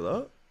 minutes of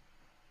that.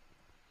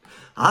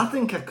 I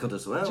think I could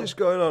as well. Just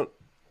going on,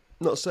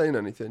 not saying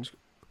anything.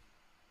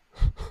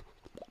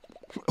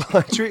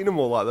 Like treating them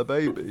all like they're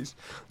babies,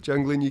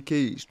 jangling your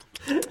keys.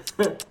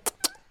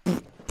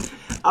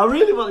 I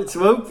really wanted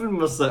to open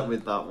my set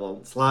with that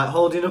once, like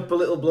holding up a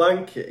little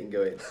blanket and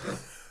going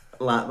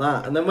like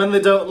that, and then when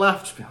they don't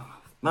laugh, just be, oh,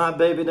 my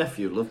baby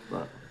nephew loved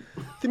that.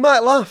 They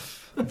might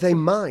laugh. They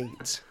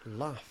might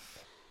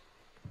laugh.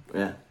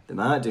 Yeah, they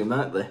might do,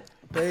 might they?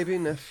 Baby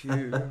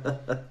nephew.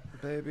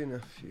 Baby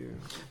nephew.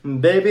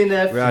 Baby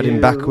nephew. Riding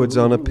backwards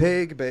on a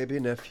pig, baby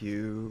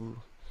nephew.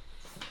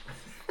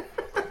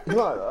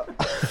 Like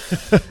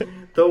that.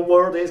 The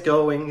world is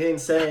going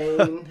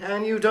insane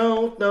and you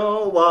don't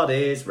know what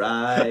is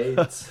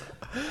right.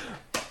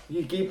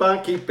 You keep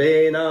on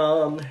keeping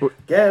on.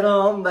 Get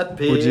on that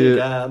pig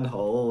and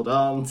hold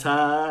on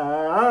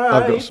tight.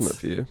 I've got something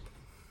for you.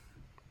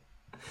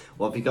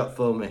 What have you got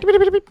for me?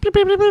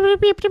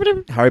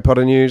 Harry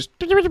Potter news.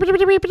 Hey.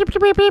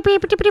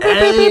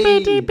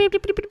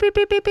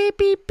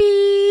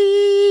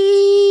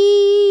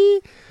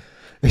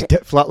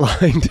 Get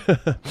flatlined.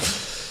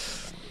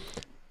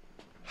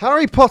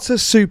 Harry Potter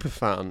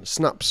superfan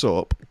snaps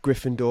up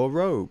Gryffindor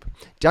robe.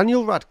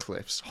 Daniel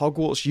Radcliffe's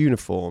Hogwarts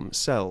uniform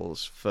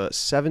sells for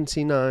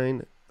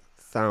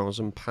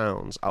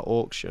 £79,000 at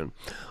auction,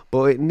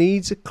 but it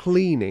needs a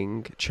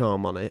cleaning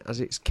charm on it as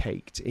it's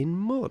caked in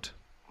mud.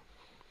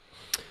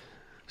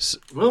 So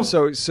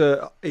it's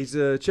a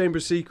Chamber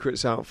of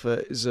Secrets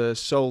outfit is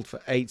sold for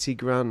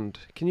 £80,000.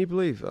 Can you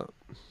believe that?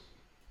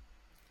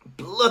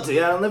 Bloody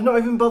hell, they've not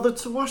even bothered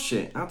to wash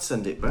it. I'd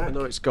send it back. I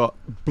know it's got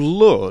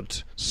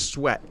blood,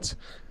 sweat,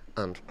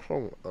 and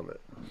crunk on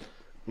it.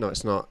 No,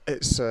 it's not.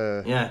 It's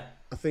I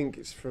think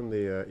it's from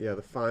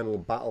the final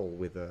battle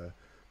with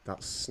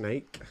that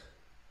snake.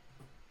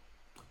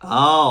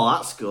 Oh,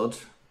 that's good.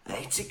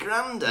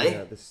 £80,000, eh?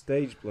 Yeah, the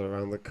stage blur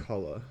around the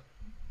collar.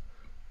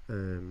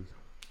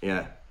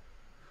 Yeah.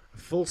 A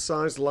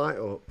full-size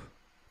light-up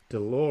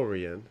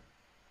DeLorean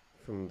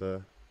from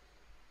the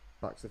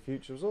Back to the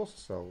Future was also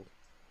sold,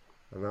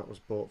 and that was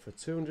bought for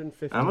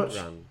 £250,000. How much?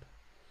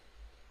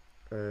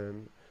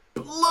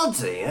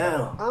 Bloody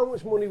hell! How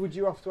much money would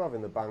you have to have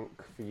in the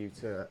bank for you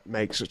to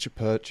make such a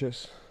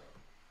purchase?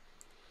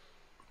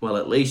 Well,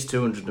 at least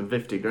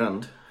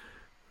 £250,000.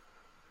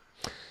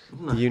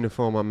 The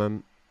uniform, I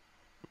meant.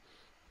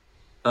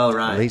 Oh,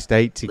 right. At least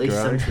 80 At least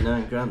grand.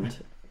 79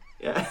 grand.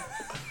 Yeah.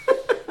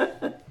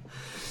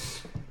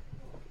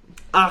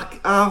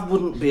 I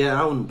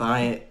wouldn't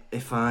buy it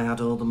if I had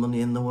all the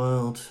money in the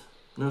world.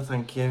 No,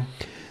 thank you.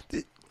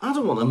 I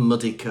don't want a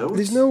muddy coat.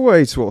 There's no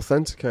way to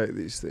authenticate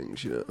these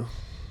things, you know.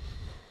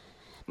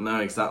 No,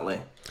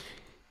 exactly.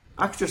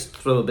 I could just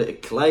throw a bit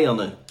of clay on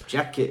a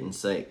jacket and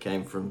say it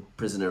came from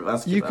Prisoner of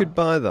Azkaban. You could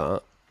buy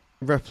that,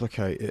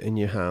 replicate it in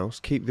your house,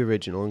 keep the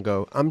original and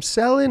go, I'm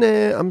selling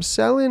it. And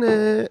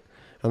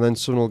then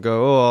someone will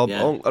go, I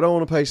don't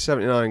want to pay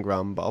 79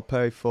 grand, but I'll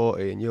pay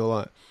 40. And you're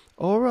like,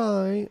 all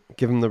right.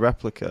 Give them the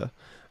replica,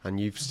 and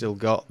you've still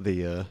got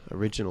the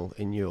original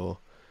in your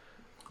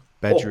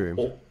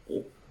bedroom.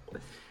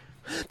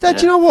 Dad,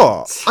 do you know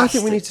what? Fantastic. I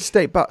think we need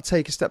to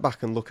take a step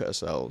back and look at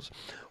ourselves.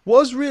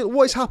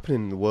 What is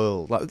happening in the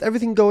world? Like, with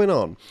everything going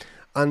on.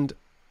 And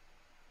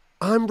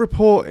I'm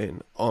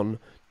reporting on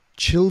used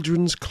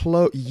children's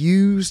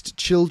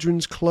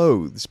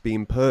clothes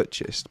being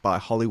purchased by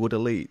Hollywood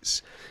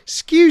elites.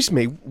 Excuse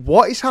me,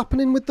 what is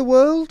happening with the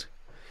world?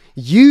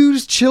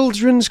 Used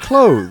children's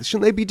clothes,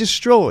 shouldn't they be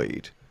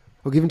destroyed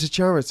or given to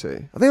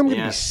charity? I think I'm going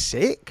to be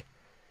sick.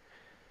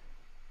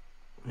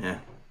 Yeah.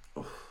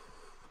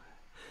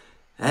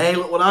 Hey,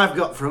 look what I've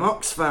got from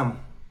Oxfam.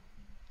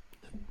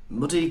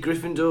 Muddy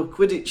Gryffindor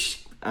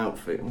Quidditch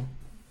outfit.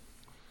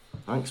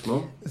 Thanks,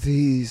 Mum.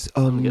 These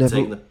are You're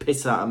taking the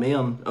piss out of me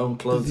on own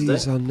clothes day.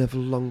 These are Neville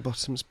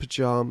Longbottom's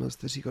pyjamas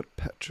that he got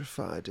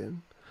petrified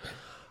in.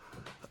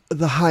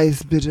 The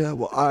highest bidder,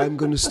 well, I'm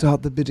going to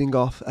start the bidding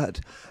off at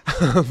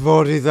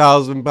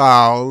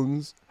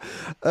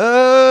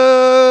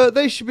 £40,000.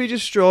 They should be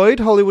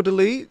destroyed, Hollywood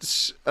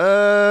elites.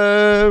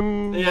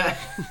 Yeah.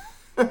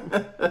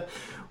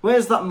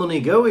 Where's that money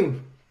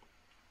going?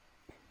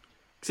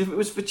 Because if it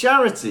was for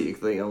charity, you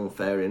think, oh,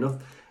 fair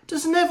enough.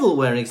 Does Neville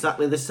wear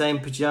exactly the same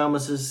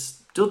pyjamas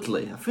as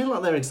Dudley? I feel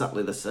like they're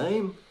exactly the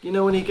same. You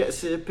know when he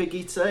gets a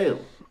piggy tail?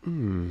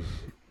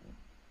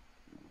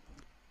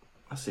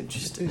 That's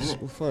interesting, isn't it?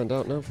 We'll find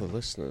out now for the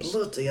listeners.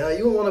 Bloody hell,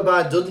 you won't want to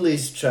buy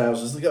Dudley's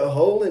trousers. They've got a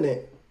hole in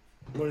it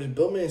where his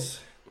bum is.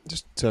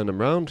 Just turn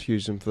them round,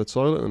 use them for the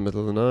toilet in the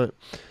middle of the night.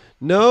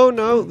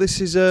 No, this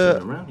is turn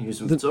them round, use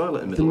them for the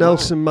toilet in the middle the of the night.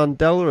 Nelson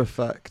Mandela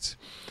effect.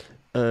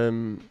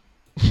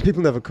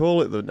 People never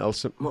call it the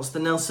Nelson... What's the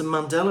Nelson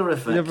Mandela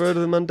effect? You never heard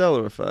of the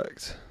Mandela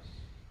effect?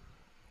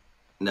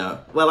 No.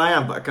 Well, I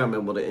have, but I can't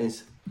remember what it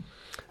is.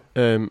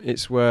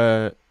 It's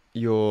where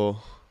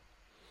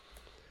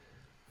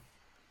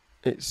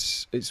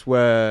It's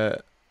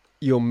where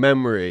your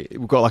memory...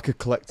 We've got like a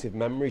collective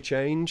memory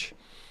change.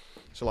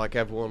 So like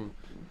everyone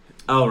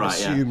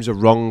assumes a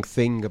wrong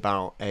thing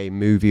about a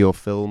movie or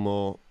film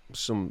or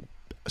some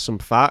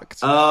fact.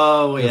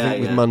 Oh, I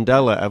think with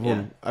Mandela,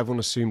 everyone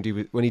assumed he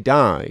was... When he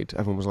died,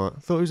 everyone was like, I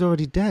thought he was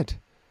already dead.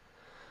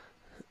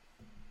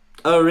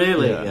 Oh,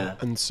 really? Yeah.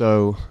 And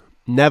so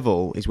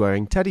Neville is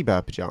wearing teddy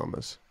bear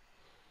pyjamas.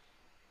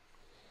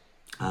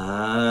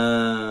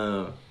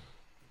 Oh.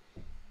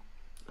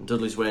 And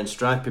Dudley's wearing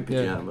stripy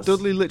pyjamas. Yeah.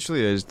 Dudley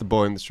literally is the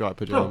boy in the striped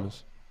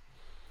pyjamas. Oh.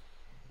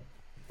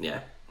 Yeah,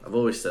 I've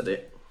always said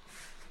it.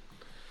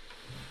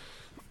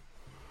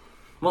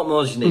 What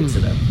more do you need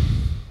to know?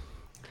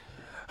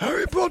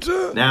 Harry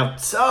Potter! Now,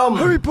 Tom!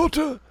 Harry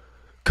Potter,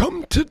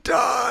 come to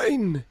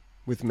dine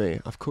with me.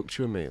 I've cooked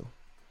you a meal.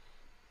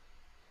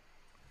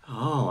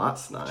 Oh,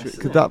 that's nice.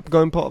 Could that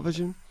go in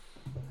Pottervision?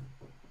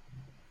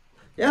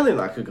 Yeah, I think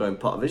that could go in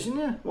Pottervision,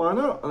 yeah. Why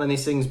not? And then he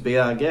sings Be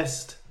Our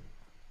Guest.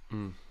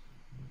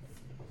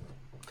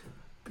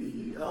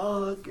 Be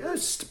our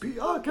guest, be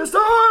our guest.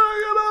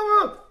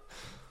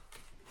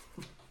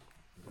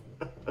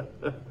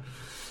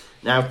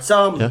 Now,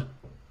 Tom,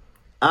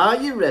 are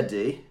you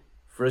ready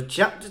for a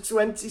Chapter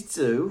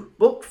 22,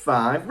 Book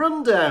 5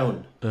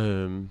 rundown?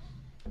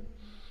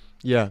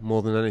 Yeah,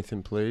 more than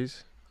anything,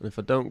 please. And if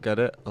I don't get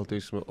it, I'll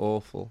do something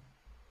awful.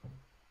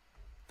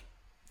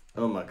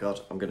 Oh my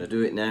God, I'm going to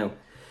do it now.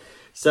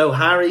 So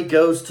Harry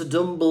goes to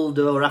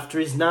Dumbledore after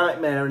his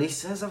nightmare and he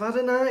says, I've had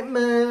a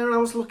nightmare. I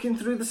was looking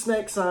through the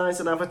snake's eyes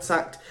and I've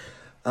attacked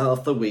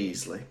Arthur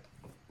Weasley.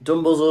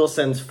 Dumbledore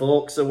sends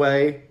Fawkes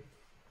away,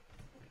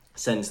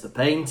 sends the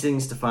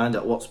paintings to find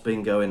out what's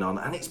been going on.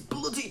 And it's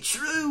bloody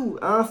true.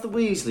 Arthur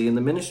Weasley in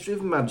the Ministry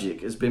of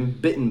Magic has been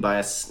bitten by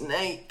a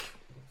snake.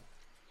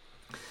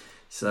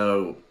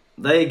 So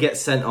they get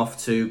sent off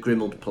to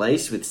Grimmauld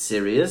Place with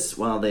Sirius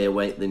while they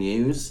await the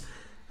news.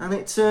 And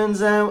it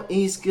turns out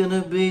he's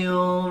gonna be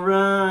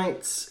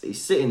alright.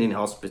 He's sitting in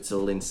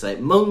hospital in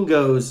St.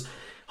 Mungo's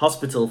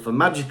Hospital for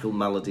Magical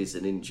Maladies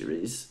and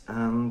Injuries.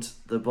 And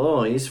the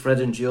boys,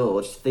 Fred and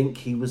George, think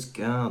he was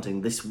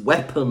guarding this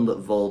weapon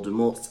that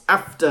Voldemort's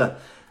after.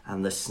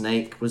 And the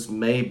snake was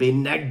maybe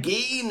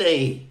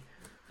Nagini.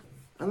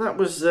 And that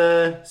was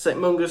St.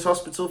 Mungo's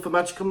Hospital for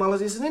Magical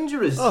Maladies and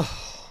Injuries.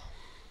 Oh.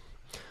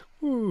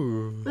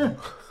 Yeah.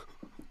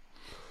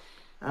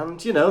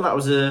 And, you know, that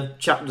was a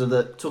chapter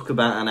that took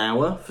about an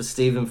hour for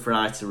Stephen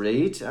Fry to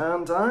read,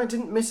 and I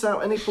didn't miss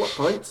out any plot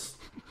points.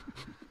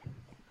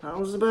 That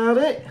was about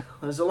it.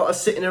 There's a lot of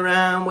sitting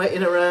around,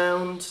 waiting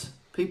around,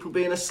 people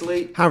being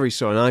asleep. Harry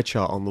saw an eye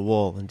chart on the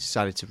wall and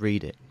decided to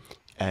read it.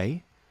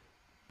 A,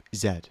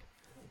 Z,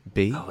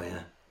 B, Oh, yeah.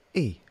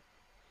 E.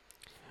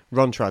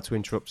 Ron tried to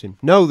interrupt him.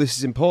 No, this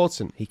is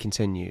important, he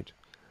continued.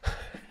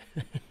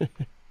 Do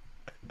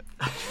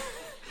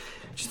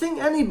you think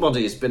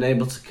anybody has been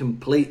able to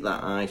complete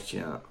that eye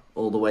chart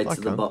all the way to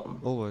the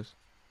bottom? Always.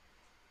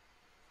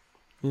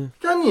 Yeah.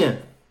 Can you?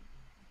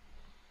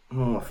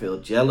 Oh, I feel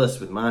jealous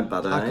with my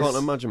bad eyes. I can't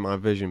imagine my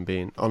vision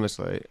being,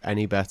 honestly,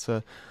 any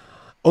better.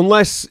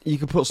 Unless you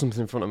could put something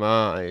in front of my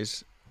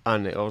eyes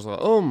and I was like,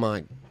 oh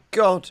my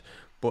God.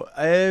 But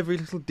every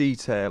little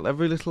detail,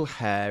 every little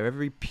hair,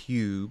 every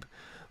pube,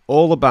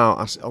 all about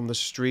us on the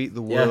street,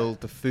 the world,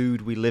 the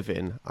food we live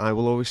in, I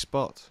will always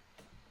spot.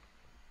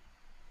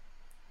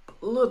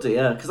 Bloody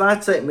yeah, because I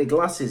take my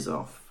glasses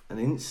off and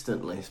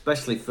instantly,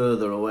 especially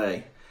further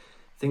away,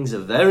 things are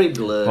very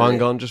blurry. Oh,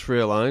 hang on, just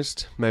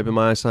realised, maybe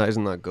my eyesight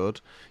isn't that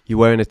good. You're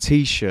wearing a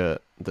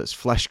T-shirt that's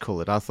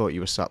flesh-coloured. I thought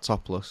you were sat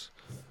topless.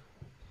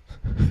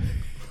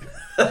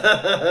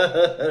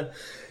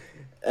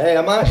 Hey,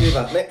 I might do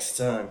that next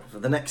time. For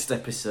the next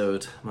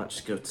episode, I might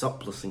just go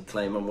topless and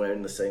claim I'm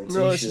wearing the same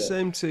T-shirt. No, it's the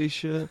same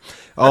T-shirt.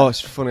 Oh, it's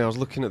funny. I was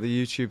looking at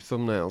the YouTube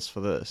thumbnails for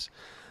this,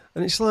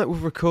 and it's like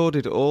we've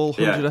recorded all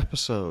 100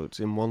 episodes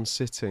in one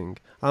sitting.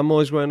 I'm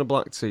always wearing a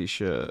black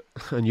T-shirt,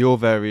 and your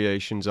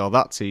variations are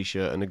that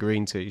T-shirt and a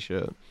green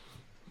T-shirt.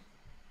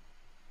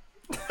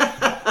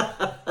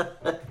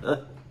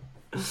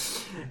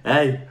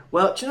 Hey,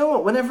 well, do you know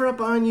what? Whenever I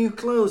buy new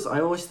clothes,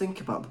 I always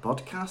think about the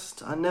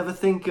podcast. I never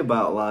think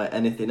about, like,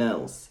 anything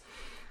else.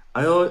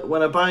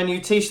 When I buy a new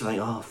T-shirt, I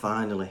think, oh,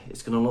 finally,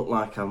 it's going to look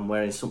like I'm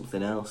wearing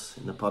something else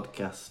in the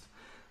podcast.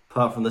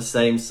 Apart from the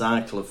same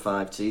cycle of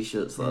 5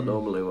 T-shirts that I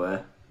normally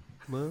wear.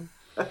 Well,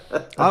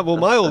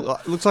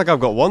 looks like I've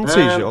got one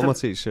T-shirt. All my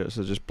T-shirts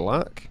are just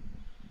black.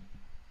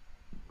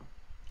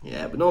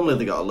 Yeah, but normally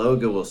they got a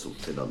logo or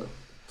something on them.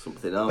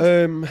 Something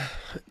else.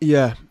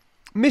 Yeah.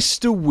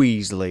 Mr.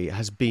 Weasley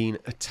has been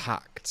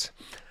attacked.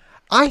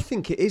 I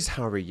think it is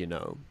Harry, you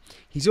know.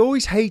 He's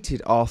always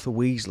hated Arthur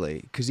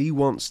Weasley because he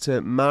wants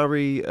to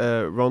marry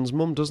Ron's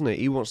mum, doesn't he?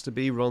 He wants to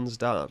be Ron's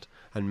dad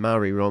and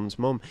marry Ron's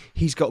mum.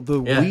 He's got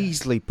the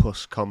Weasley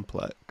puss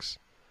complex.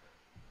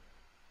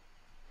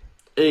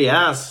 He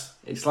has.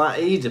 It's like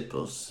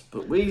Oedipus,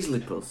 but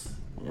Weasley puss.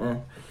 Yeah.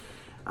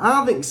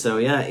 I think so,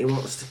 yeah. He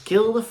wants to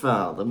kill the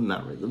father,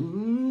 marry the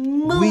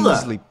mother.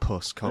 Weasley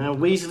puss complex.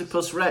 Weasley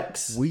puss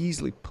Rex.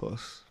 Weasley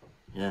puss.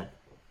 Yeah.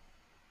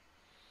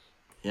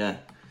 Yeah.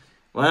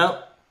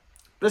 Well,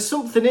 there's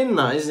something in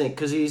that, isn't it?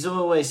 Because he's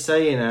always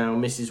saying how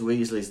Mrs.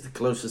 Weasley's the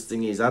closest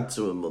thing he's had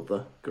to a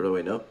mother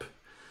growing up.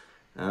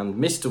 And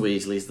Mr.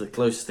 Weasley's the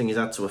closest thing he's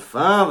had to a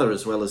father,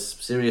 as well as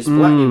Sirius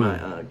Black, you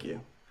might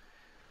argue.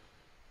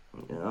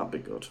 Yeah, that'd be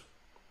good.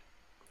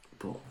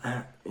 But,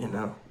 you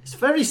know, it's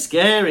very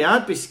scary.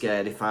 I'd be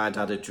scared if I'd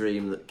had a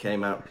dream that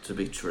came out to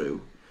be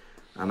true.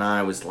 And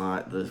I was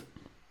like the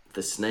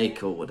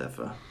snake or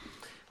whatever.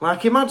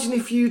 Like, imagine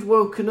if you'd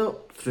woken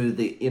up through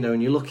the, you know,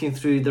 and you're looking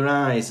through their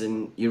eyes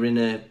and you're in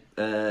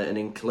an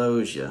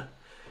enclosure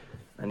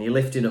and you're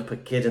lifting up a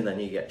kid and then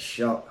you get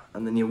shot.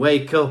 And then you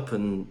wake up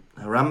and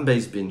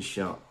Harambe's been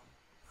shot.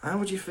 How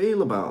would you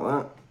feel about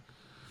that?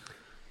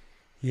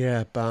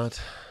 Yeah, bad.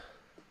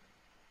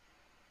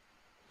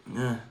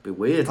 Yeah, it'd be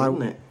weird,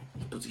 wouldn't it?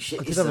 Bloody shit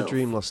I did yourself. have a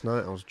dream last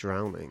night I was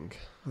drowning.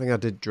 I think I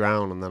did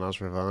drown and then I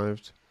was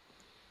revived.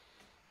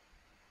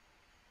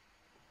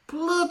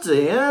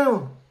 Bloody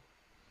hell!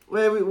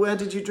 Where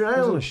did you drown? I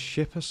was on a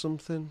ship or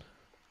something.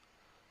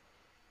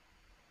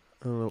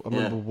 I don't know, I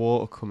remember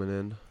water coming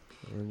in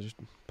and then just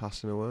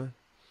passing away.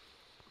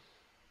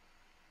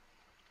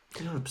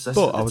 You're obsessed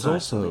But with I was the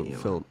also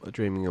Titanic,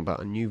 dreaming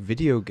about a new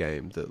video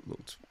game that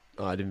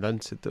I'd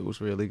invented that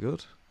was really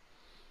good.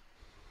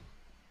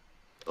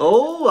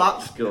 Oh,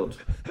 that's good.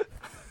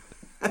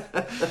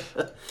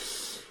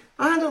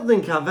 I don't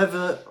think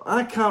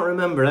I can't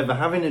remember ever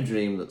having a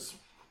dream that's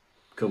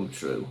come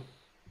true.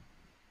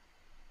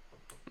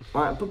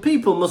 Like, but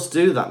people must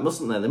do that,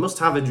 mustn't they? They must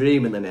have a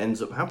dream and then it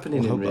ends up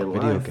happening in real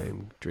life. Video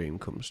game dream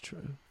comes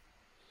true.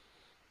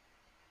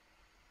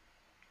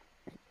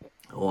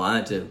 Oh,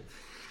 I do.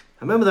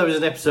 I remember there was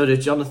an episode of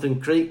Jonathan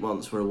Creek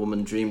once where a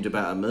woman dreamed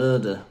about a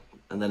murder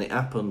and then it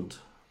happened.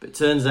 But it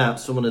turns out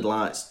someone had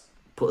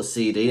put a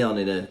CD on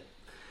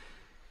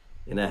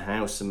in her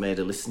house and made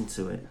her listen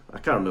to it. I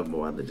can't remember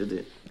why they did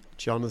it.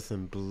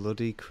 Jonathan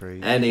bloody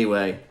Creek.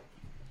 Anyway.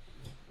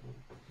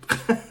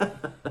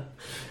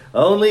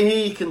 Only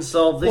he can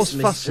solve this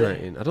mystery. What's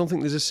fascinating, I don't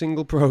think there's a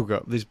single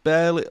program. There's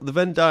barely... The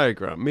Venn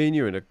diagram, me and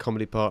you are in a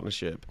comedy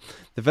partnership.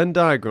 The Venn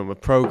diagram of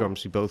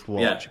programs we both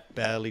watch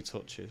barely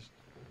touches.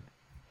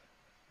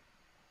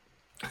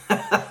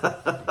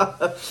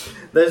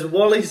 There's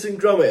Wallace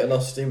and Gromit and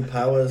Austin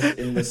Powers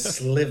in the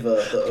sliver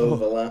that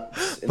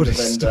overlaps in the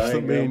Venn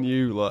diagram. But me and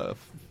you are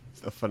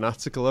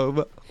fanatical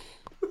over.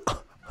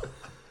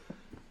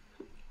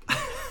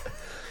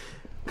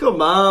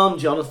 Come on,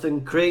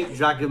 Jonathan Creek,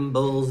 Dragon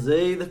Ball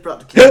Z, they're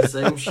practically the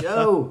same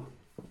show.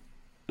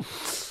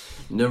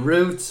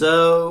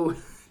 Naruto,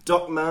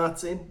 Doc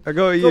Martin. I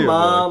go to you. Come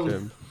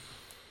on.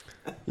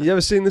 Like, you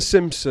ever seen The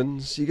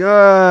Simpsons? You go,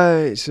 "Ah,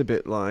 it's a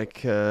bit like,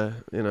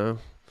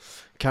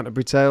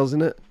 Canterbury Tales,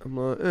 isn't it?" I'm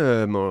like,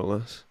 more or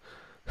less.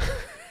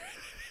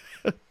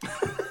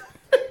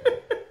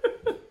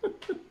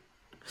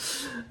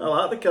 I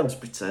like the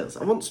Canterbury Tales.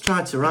 I once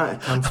tried to write a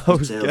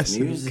Canterbury Tales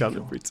musical.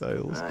 Canterbury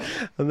Tales.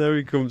 Right. And there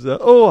he comes out.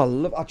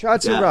 Oh, I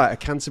tried to write a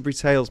Canterbury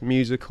Tales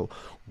musical.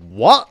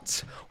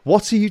 What?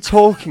 What are you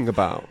talking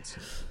about?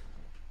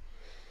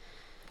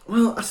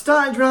 Well, I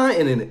started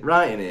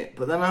writing it,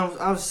 but then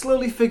I was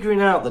slowly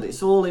figuring out that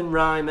it's all in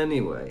rhyme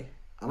anyway.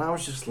 And I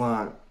was just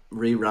like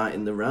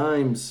rewriting the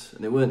rhymes,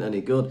 and it weren't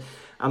any good.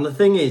 And the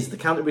thing is, the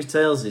Canterbury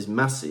Tales is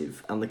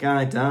massive, and the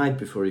guy died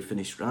before he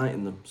finished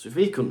writing them. So if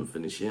he couldn't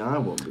finish it, I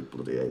won't be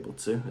bloody able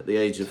to, at the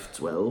age of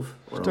 12,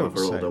 or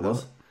however old I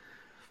was.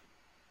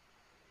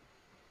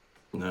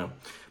 No.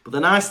 But the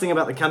nice thing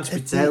about the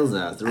Canterbury Tales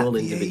is they're all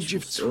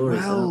individual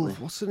stories, aren't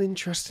they? What an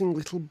interesting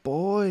little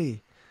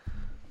boy.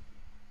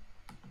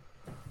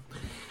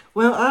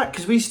 Well,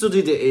 because we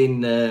studied it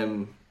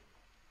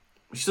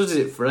we studied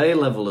it for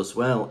A-level as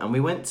well, and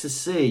we went to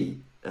see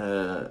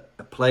a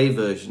play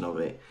version of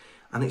it.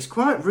 And it's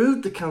quite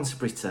rude, the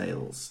Canterbury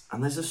Tales.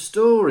 And there's a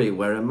story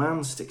where a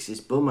man sticks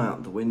his bum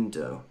out the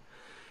window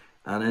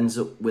and ends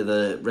up with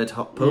a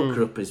red-hot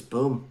poker up his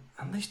bum.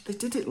 And they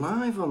did it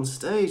live on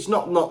stage.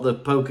 Not the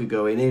poker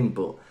going in,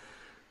 but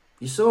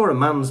you saw a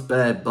man's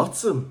bare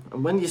bottom.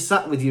 And when you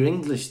sat with your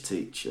English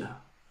teacher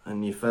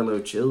and your fellow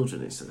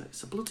children, it's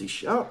a bloody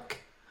shock.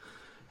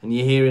 And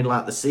you're hearing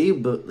like the C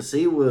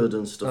word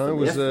and stuff,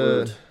 and the F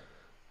word.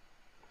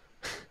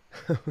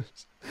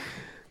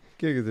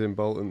 Gigged in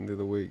Bolton the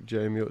other week.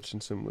 Jamie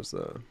Hutchinson was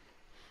there,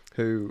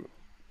 who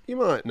you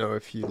might know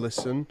if you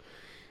listen.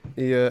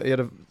 He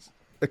had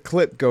a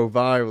clip go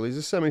viral. He's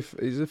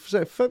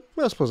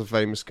I suppose a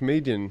famous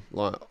comedian,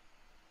 like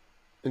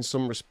in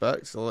some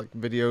respects. Like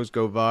videos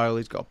go viral.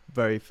 He's got a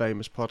very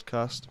famous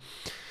podcast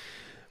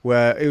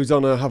where he was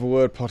on a Have a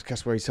Word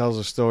podcast where he tells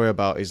a story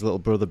about his little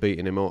brother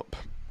beating him up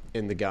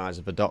in the guise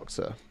of a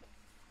doctor.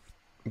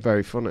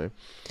 Very funny.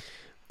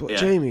 But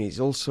Jamie's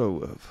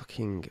also a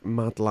fucking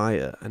mad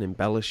liar and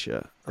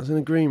embellisher. I was in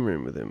a green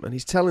room with him, and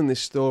he's telling this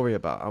story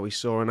about how he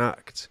saw an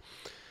act.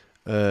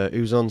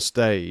 He was on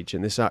stage,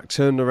 and this act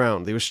turned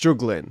around. They were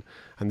struggling,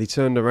 and they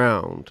turned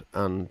around,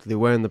 and they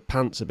were wearing the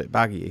pants a bit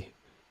baggy,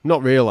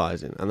 not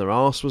realising, and their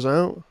arse was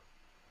out.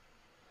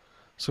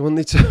 So when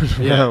they turned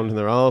around and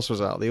their arse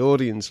was out, the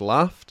audience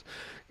laughed,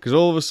 because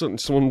all of a sudden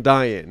someone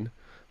dying,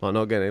 like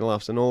not getting any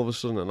laughs, and all of a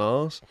sudden an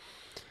arse.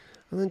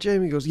 And then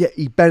Jamie goes, yeah,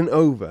 he bent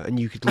over and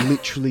you could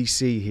literally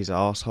see his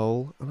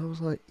arsehole. And I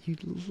was like, you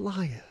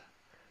liar.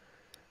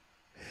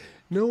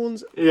 No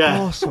one's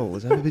arsehole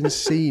has ever been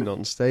seen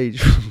on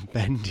stage from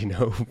bending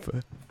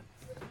over.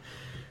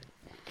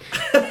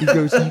 He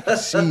goes, you can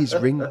see his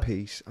ring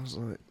piece. I was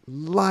like,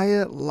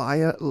 liar,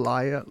 liar,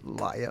 liar,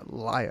 liar,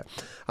 liar.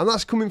 And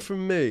that's coming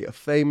from me, a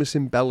famous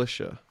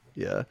embellisher.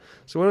 Yeah.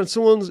 So when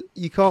someone's,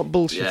 you can't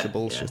bullshit a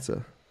bullshitter.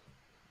 Yeah.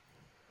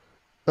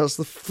 That's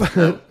I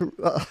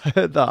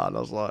heard that and I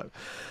was like,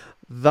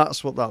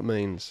 that's what that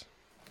means.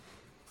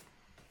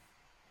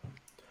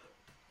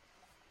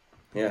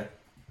 Yeah.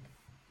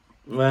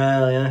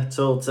 Well, yeah,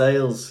 tall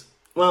tales.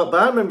 Well,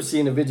 but I remember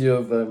seeing a video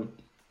of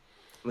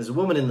there's a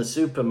woman in the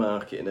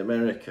supermarket in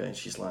America, and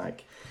she's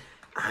like,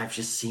 I've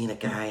just seen a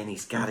guy and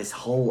he's got his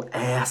whole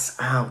ass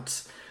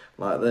out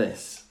like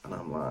this. And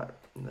I'm like,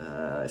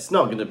 nah, it's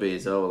not going to be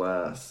his whole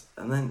ass.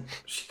 And then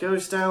she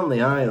goes down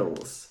the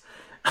aisles.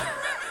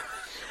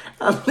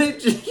 And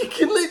you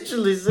can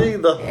literally see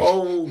the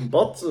whole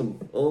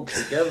bottom all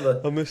together.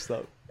 I missed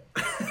that.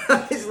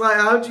 It's like,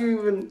 how do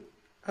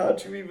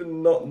you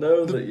even not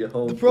know that your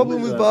whole... The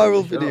problem with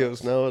viral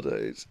videos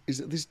nowadays is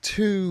that there's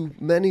too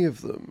many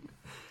of them.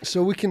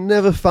 So we can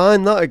never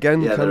find that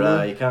again, yeah, can there we?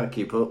 are. You can't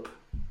keep up.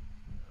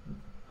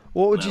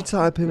 What would you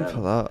type in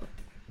for that?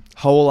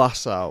 Whole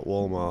ass out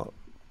Walmart.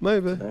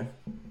 Maybe. No.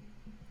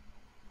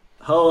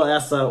 Whole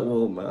ass out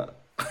Walmart.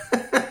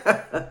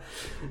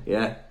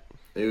 Yeah.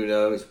 Who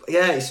knows?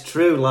 Yeah, it's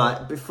true.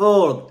 Like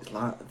before,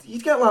 like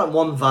you'd get like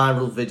one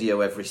viral video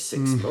every 6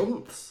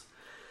 months.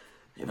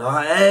 You'd be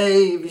like,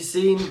 "Hey, have you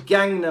seen not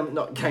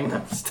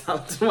Gangnam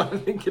Style?" I'm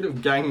thinking of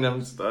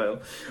Gangnam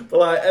Style, but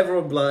like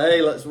everyone would be like,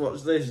 "Hey, let's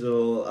watch this,"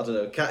 or I don't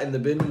know, Cat in the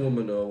Bin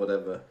Woman or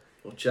whatever,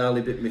 or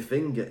Charlie Bit Me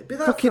Finger. It'd be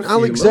that fucking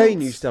Alex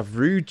Zane used to have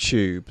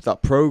RudeTube,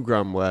 that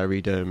program where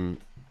he'd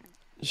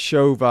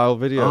show viral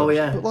videos. Oh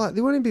yeah, but like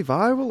they wouldn't be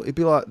viral. It'd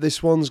be like,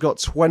 this one's got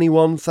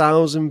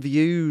 21,000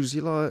 views.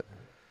 You're like.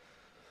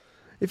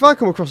 If I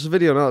come across a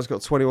video now that's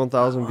got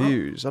 21,000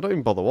 views, I don't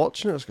even bother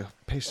watching it. I just go,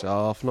 piss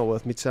off, not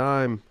worth my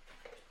time.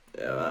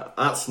 Yeah,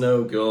 that's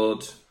no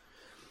good.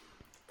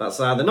 That's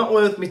either not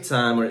worth my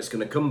time or it's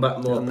going to come back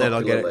more popular later. And then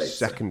I'll get it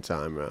second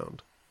time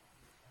round.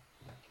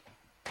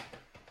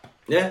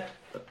 Yeah,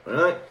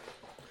 right.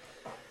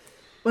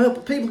 Well,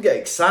 but people get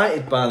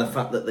excited by the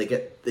fact that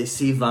they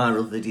see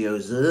viral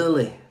videos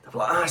early. They're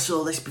like, I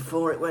saw this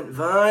before it went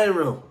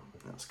viral.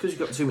 That's because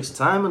you've got too much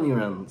time on your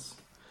hands.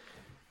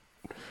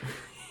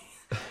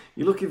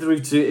 You're looking through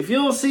to... If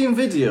you're seeing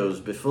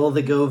videos before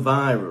they go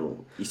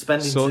viral, you're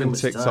spending too Sorting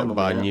much TikTok time on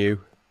by the app. new.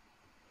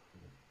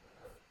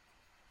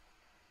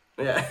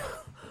 Yeah.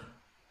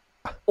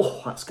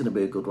 Oh, that's going to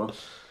be a good one.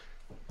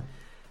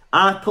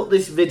 I put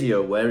this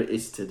video where it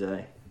is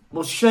today.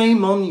 Well,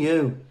 shame on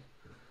you.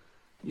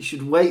 You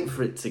should wait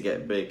for it to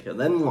get big and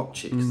then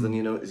watch it, because then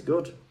you know it's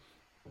good.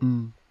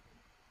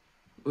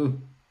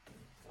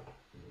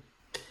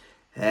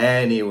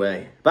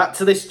 Anyway, back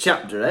to this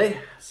chapter, eh?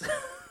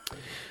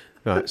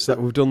 Right, so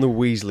we've done the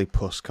Weasley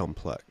Puss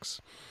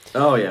complex.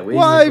 Oh yeah,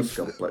 Weasley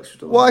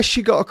complex. Why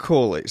she got to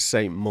call it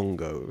St.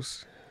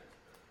 Mungo's?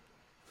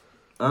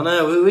 I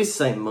know, who is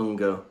Saint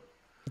Mungo?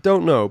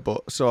 Don't know,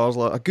 but so I was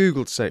like, I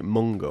googled St.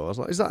 Mungo. I was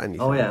like, is that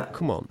anything? Oh yeah,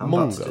 come on, I'm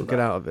about to Mungo, do get that.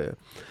 out of here.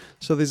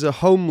 So there's a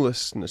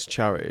homelessness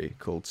charity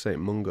called St.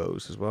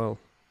 Mungo's as well.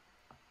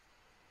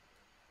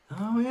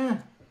 Oh yeah,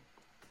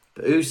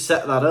 but who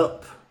set that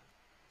up?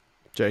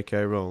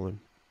 J.K. Rowling.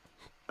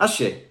 Has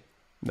she?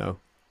 No.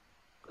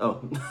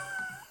 Oh.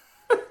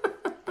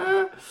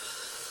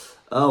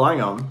 Oh,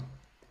 hang on.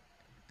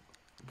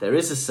 There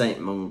is a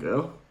Saint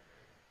Mungo.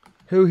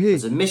 Who he?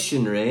 He's a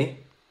missionary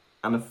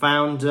and a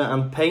founder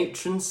and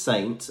patron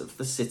saint of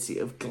the city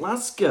of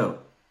Glasgow.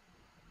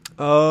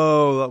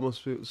 Oh, that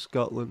must be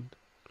Scotland.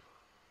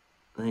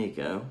 There you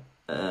go.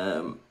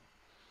 The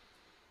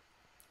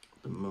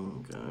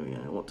Mungo,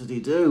 yeah. What did he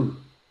do?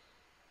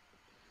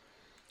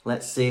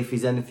 Let's see if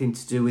he's anything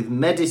to do with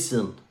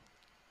medicine.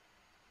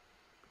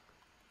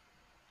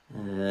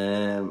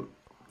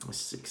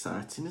 This is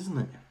exciting, isn't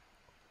it?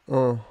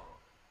 Oh.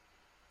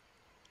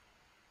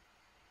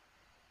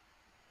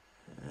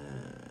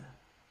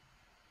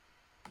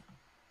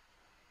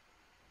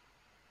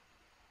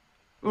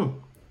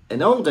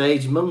 In old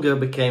age, Mungo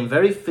became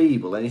very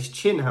feeble and his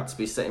chin had to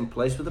be set in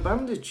place with a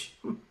bandage.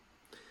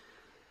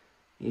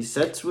 He's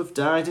said to have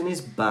died in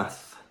his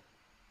bath.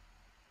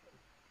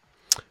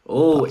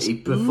 Oh, That's he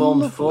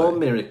performed lovely. 4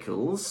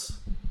 miracles.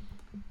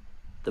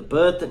 The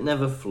bird that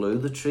never flew,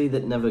 the tree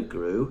that never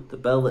grew, the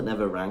bell that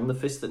never rang, the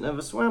fish that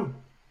never swam.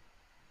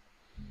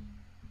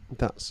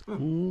 That's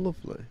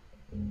lovely.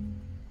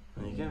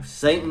 There you go.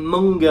 Saint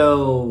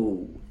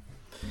Mungo.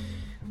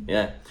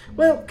 Yeah.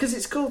 Well, because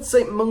it's called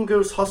St.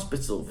 Mungo's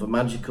Hospital for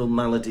Magical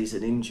Maladies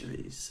and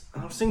Injuries.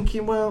 I was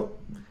thinking, well,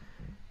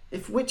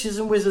 if witches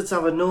and wizards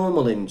have a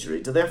normal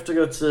injury, do they have to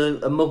go to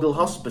a muggle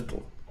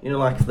hospital? You know,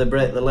 like if they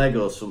break the leg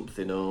or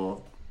something,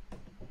 or,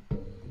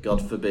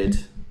 God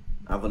forbid,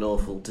 have an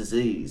awful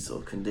disease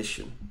or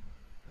condition.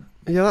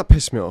 Yeah, that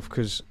pissed me off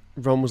because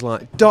Ron was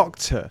like,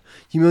 Doctor,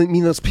 you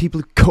mean those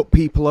people who cut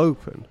people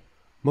open?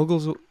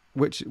 Muggles,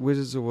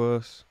 wizards are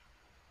worse.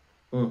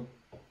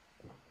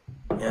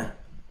 Yeah.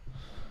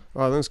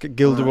 All right, let's get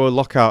Gilderoy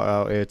Lockhart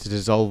out here to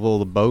dissolve all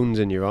the bones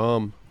in your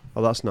arm.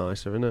 Oh, that's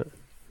nicer, isn't it?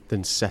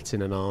 Than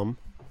setting an arm.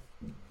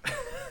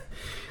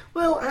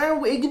 Well,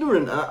 how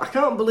ignorant... I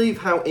can't believe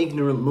how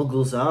ignorant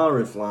muggles are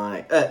of,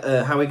 like...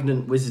 how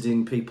ignorant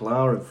wizarding people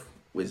are of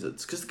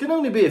wizards. Because there can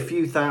only be a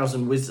few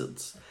thousand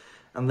wizards.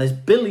 And there's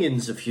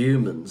billions of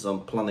humans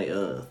on planet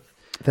Earth.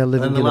 They're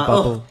living in a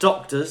bubble. Oh,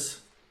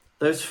 doctors.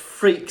 Those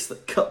freaks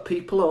that cut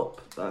people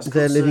up.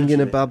 They're living in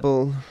a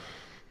bubble.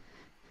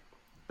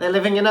 They're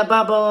living in a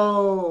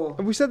bubble.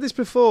 Have we said this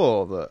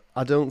before? That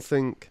I don't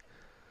think...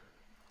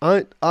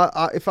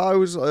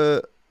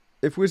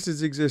 If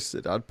wizards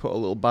existed, I'd put a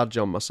little badge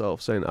on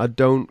myself saying, I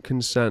don't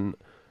consent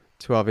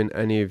to having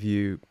any of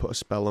you put a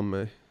spell on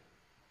me.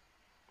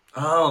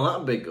 Oh,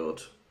 that'd be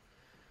good.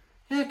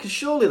 Yeah, because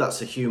surely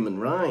that's a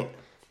human right.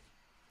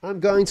 I'm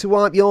going to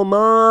wipe your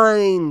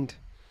mind.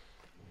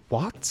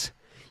 What?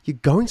 You're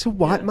going to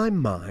wipe my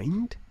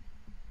mind?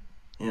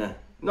 Yeah.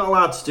 Not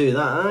allowed to do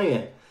that, are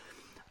you?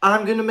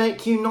 I'm going to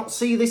make you not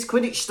see this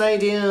Quidditch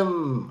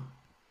stadium.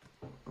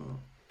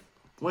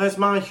 Where's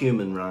my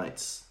human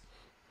rights?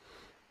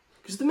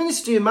 Because the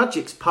Ministry of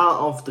Magic's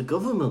part of the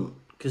government.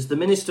 Because the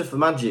Minister for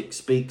Magic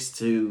speaks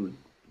to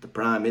the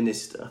Prime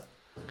Minister.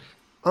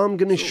 I'm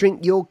going to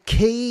shrink your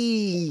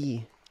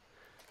key.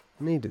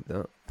 I needed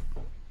that.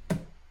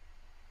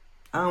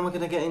 How am I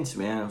going to get into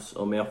my house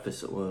or my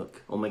office at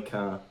work or my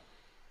car?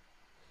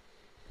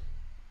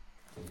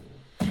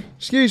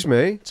 Excuse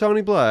me,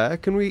 Tony Blair,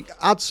 can we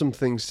add some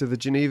things to the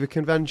Geneva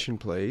Convention,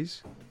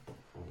 please?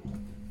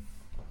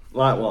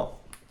 Like what?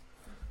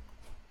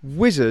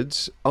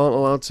 Wizards aren't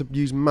allowed to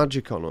use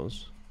magic on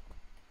us.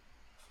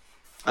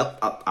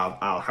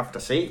 I'll have to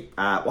see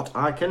what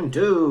I can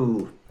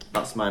do.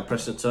 That's my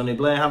impression of Tony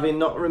Blair, having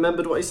not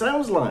remembered what he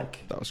sounds like.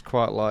 That was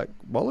quite like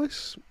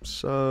Wallace,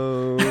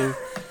 so...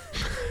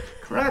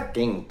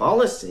 Cracking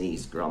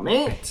policies,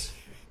 Gromit.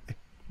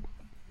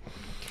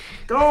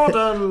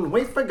 Gordon,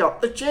 we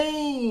forgot the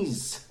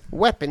cheese.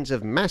 Weapons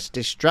of mass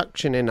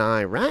destruction in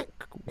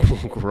Iraq,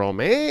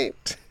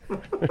 Gromit.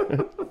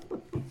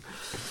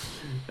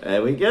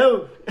 There we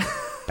go.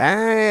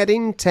 Bad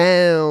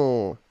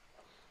intel.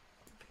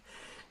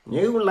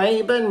 New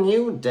Labour,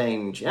 new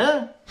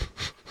danger.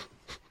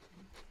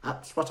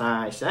 That's what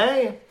I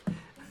say.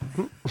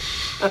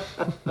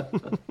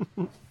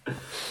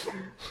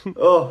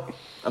 Oh,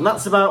 and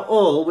that's about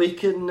all we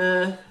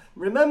can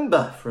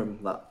remember from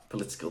that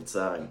political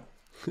time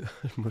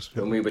Must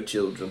be. when we were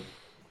children.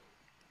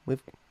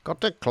 We've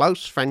got a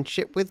close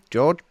friendship with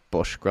George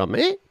Bush,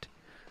 Gromit.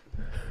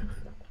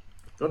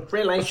 Good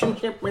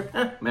relationship with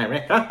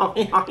America. Now,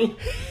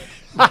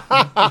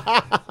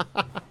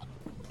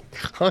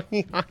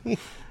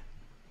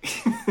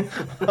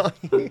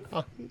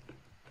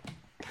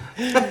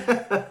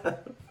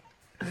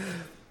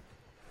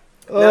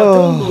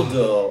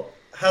 Dumbledore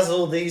has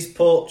all these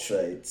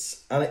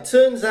portraits, and it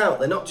turns out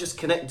they're not just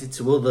connected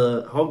to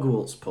other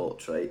Hogwarts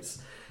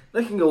portraits.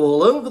 They can go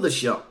all over the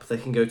shop. They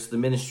can go to the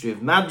Ministry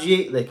of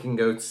Magic. They can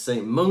go to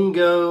St.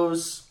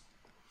 Mungo's.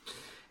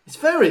 It's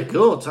very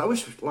good. I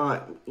wish,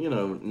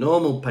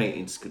 normal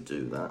paintings could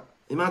do that.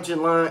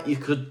 Imagine, you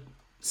could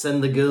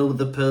send the girl with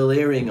the pearl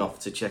earring off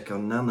to check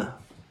on Nana.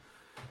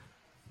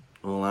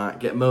 Or,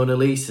 get Mona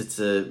Lisa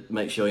to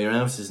make sure your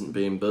house isn't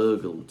being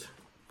burgled.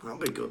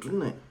 That'd be good,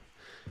 wouldn't it?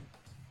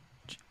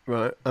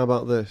 Right, how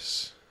about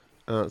this?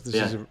 This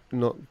is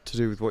not to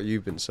do with what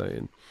you've been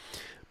saying.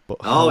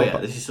 But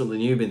this is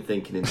something you've been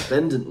thinking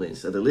independently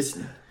instead of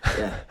listening.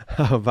 Yeah.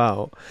 How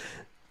about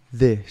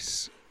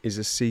this is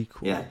a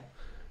sequel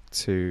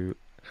to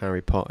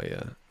Harry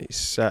Potter? It's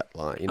set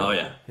in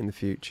the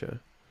future.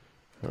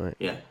 Right.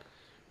 Yeah.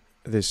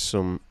 There's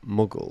some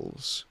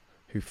muggles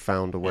who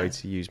found a way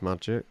to use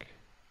magic.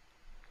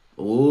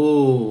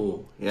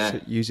 Oh, yeah.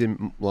 So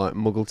using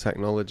muggle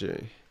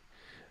technology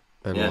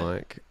and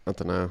I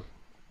don't know,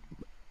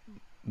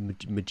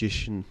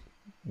 magician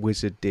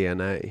wizard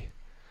DNA.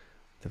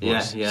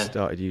 They've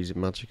started using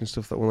magic and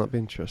stuff. Won't that be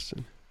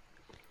interesting?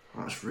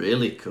 That's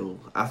really cool.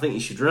 I think you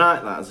should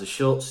write that as a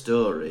short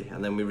story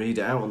and then we read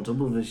it out on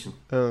Double Vision.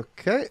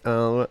 Okay,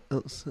 I'll write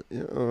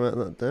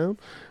that down.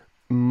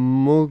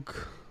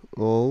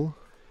 Muggle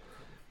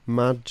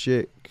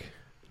Magic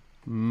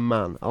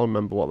Man. I'll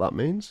remember what that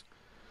means.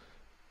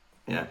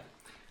 Yeah.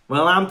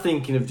 Well, I'm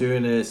thinking of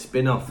doing a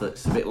spin-off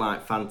that's a bit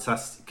like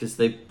Fantastic, because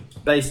they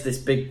based this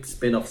big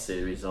spin-off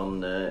series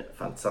on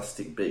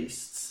Fantastic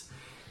Beasts.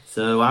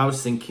 So I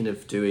was thinking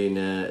of doing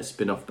a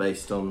spin-off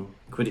based on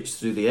Quidditch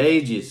Through the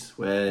Ages,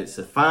 where it's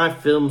a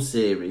 5-film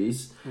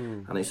series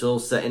and it's all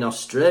set in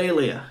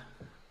Australia.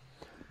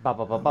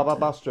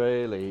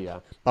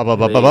 Australia.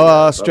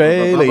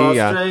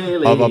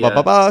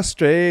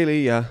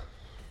 Australia.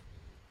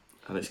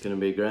 And it's going to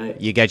be great.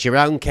 You get your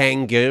own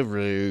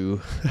kangaroo.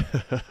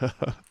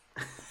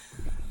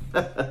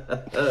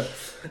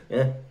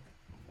 Yeah.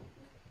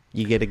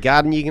 You get a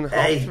garden you can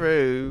hop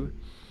through.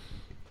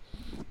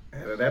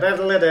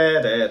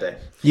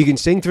 You can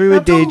sing through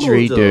a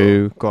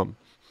didgeridoo. Go on.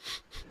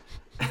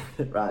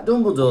 Right,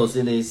 Dumbledore's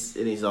in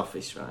his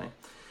office, right?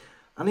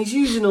 And he's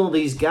using all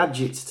these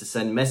gadgets to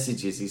send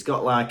messages. He's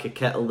got a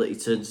kettle that he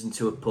turns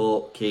into a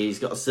port key. He's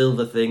got a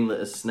silver thing that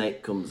a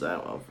snake comes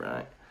out of,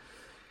 right?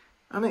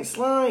 And it's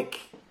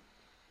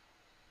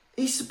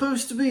he's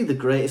supposed to be the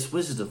greatest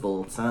wizard of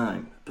all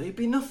time, but he'd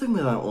be nothing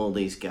without all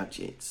these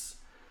gadgets.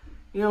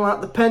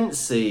 The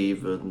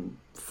pensieve and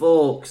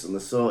forks and the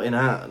sorting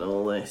hat and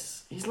all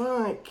this. He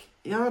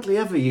hardly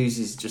ever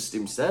uses just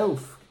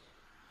himself.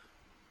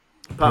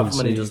 Apart from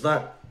when he does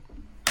that.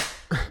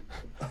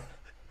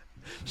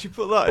 Should you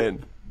put that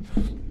in?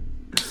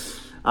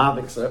 I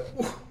think so.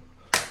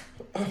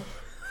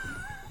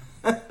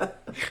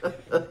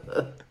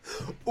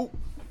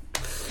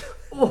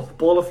 Oh,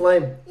 ball of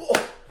flame.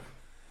 Oh.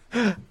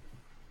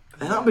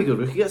 That'd be good.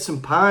 We could get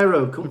some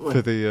pyro, couldn't we?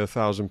 For the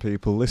 1,000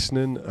 people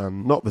listening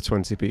and not the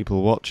 20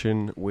 people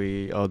watching,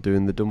 we are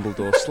doing the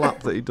Dumbledore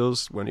slap that he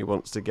does when he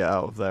wants to get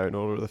out of there in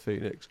Order of the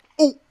Phoenix.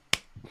 Oh!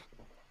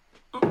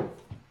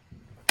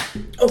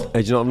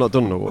 Hey, do you know I've not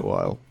done it in a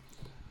while?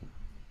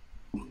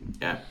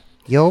 Yeah.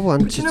 You're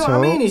one but to you know talk.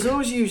 what I mean? He's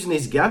always using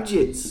his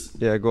gadgets.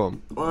 Yeah, go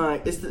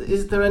on.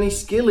 Is there any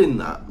skill in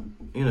that?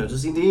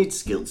 Does he need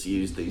skill to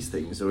use these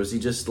things, or has he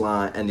just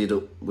ended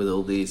up with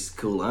all these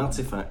cool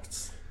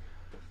artifacts?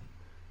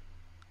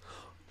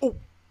 Oh.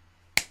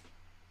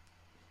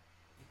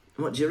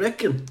 What do you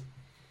reckon?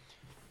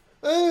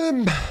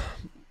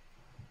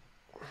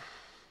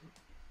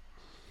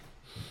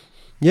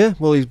 Yeah,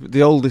 well, he's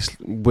the oldest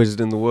wizard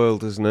in the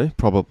world, isn't he?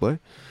 Probably.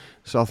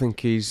 So I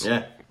think he's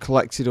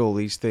collected all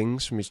these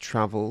things from his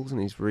travels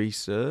and his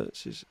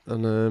research.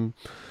 And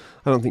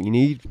I don't think you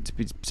need to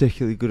be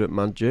particularly good at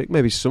magic.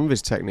 Maybe some of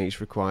his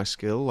techniques require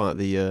skill, like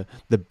the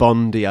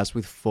bond he has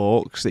with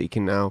forks, that he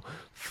can now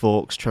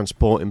forks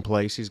transport in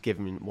places. Give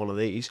him one of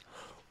these.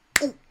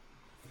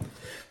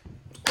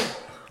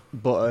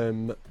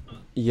 But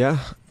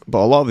but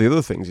a lot of the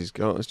other things he's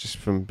got is just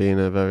from being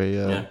a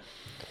very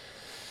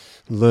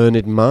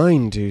learned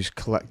mind who's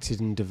collected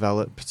and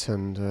developed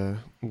and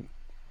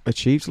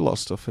achieved a lot of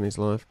stuff in his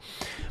life.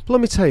 But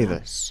let me tell you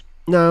this.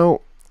 Now,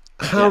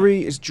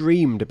 Harry has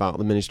dreamed about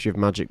the Ministry of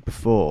Magic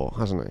before,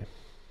 hasn't he?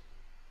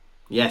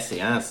 Yes, he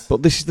has.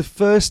 But this is the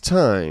first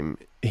time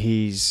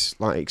he's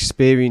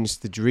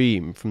experienced the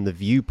dream from the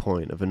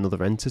viewpoint of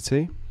another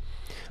entity.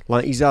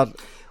 He's had...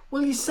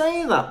 Well, you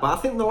say that, but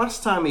I think the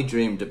last time he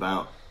dreamed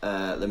about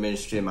the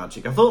Ministry of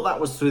Magic. I thought that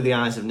was through the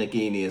eyes of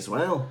Nagini as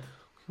well.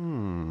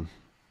 But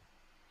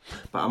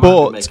I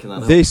might be making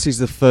that up. This is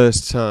the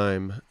first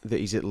time that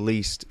he's at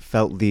least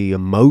felt the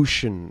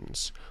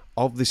emotions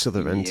of this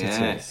other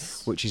entity,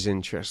 which is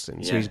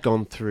interesting. So he's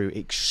gone through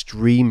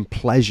extreme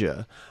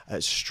pleasure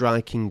at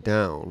striking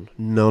down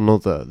none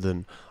other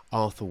than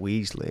Arthur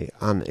Weasley,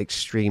 and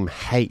extreme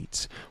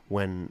hate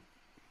when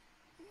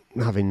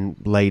having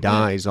laid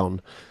eyes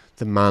on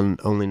the man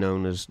only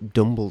known as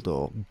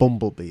Dumbledore,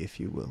 Bumblebee, if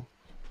you will.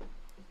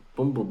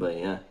 Bumblebee,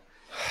 yeah.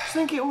 I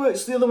think it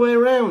works the other way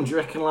around. You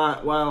reckon,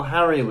 like, while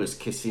Harry was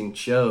kissing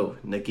Cho,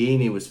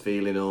 Nagini was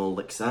feeling all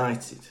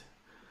excited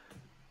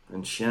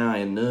and shy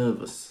and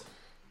nervous.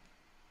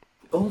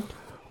 Oh,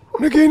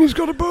 Nagini's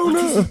got a boner.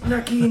 What is it,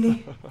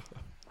 Nagini?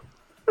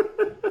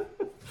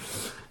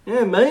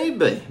 Yeah,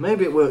 maybe.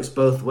 Maybe it works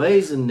both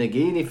ways, and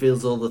Nagini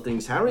feels all the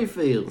things Harry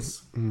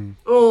feels.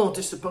 Oh,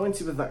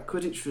 disappointed with that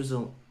Quidditch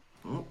result.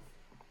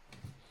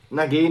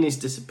 Nagini's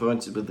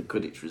disappointed with the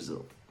Quidditch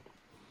result.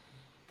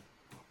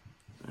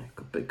 It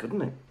could be,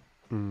 couldn't it?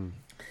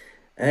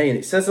 Hey, and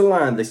it says a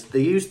line.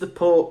 They use the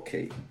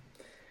portkey,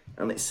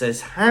 and it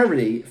says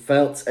Harry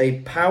felt a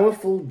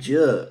powerful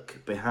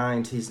jerk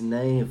behind his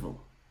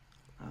navel.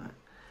 Right.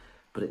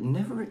 But it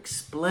never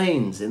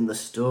explains in the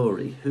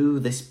story who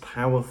this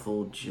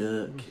powerful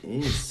jerk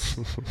is.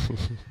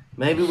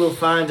 Maybe we'll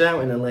find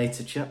out in a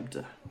later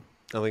chapter.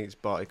 I think it's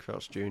Barty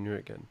Crouch Jr.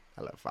 again.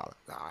 Hello, father.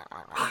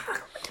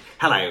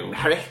 Hello,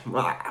 Harry.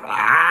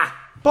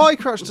 Barty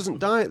Crouch doesn't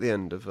die at the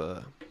end of...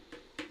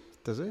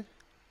 does he?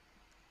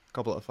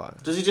 Goblet of Fire.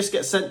 Does he just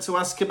get sent to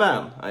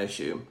Azkaban, I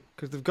assume?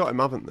 Because they've got him,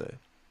 haven't they?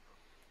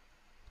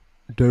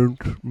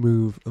 Don't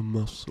move a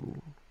muscle.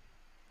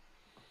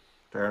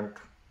 Don't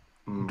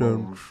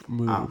move a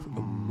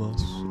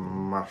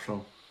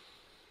muscle.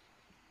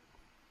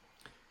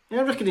 Yeah,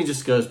 I reckon he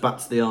just goes back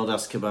to the old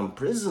Azkaban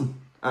prison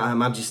at Her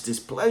Majesty's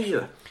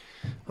pleasure.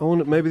 I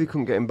wonder, maybe they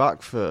couldn't get him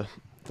back for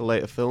the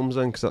later films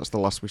then, because that's the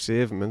last we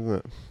see of him, isn't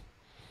it?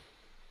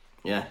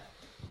 Yeah.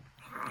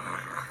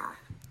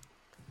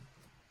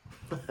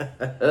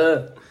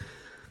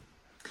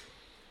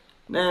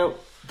 Now,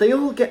 they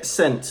all get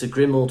sent to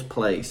Grimmauld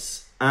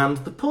Place, and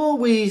the poor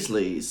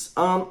Weasleys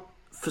aren't,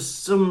 for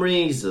some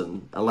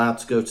reason, allowed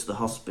to go to the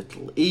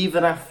hospital,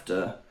 even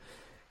after...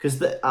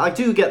 Because I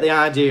do get the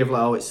idea of,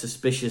 like, oh, it's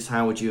suspicious,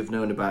 how would you have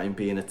known about him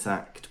being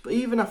attacked? But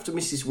even after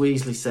Mrs.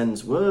 Weasley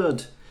sends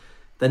word,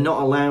 they're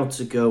not allowed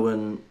to go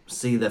and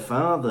see their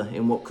father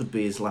in what could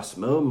be his last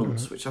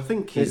moments, which I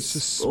think is It's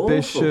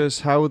suspicious.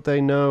 awful. How would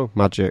they know?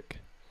 Magic.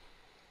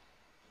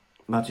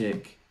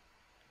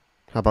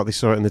 How about they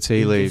saw it in the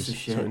tea leaves?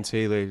 Saw it in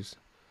tea leaves.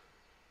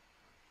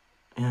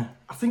 Yeah.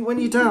 I think when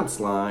your dad's,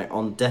 like,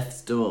 on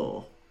death's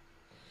door,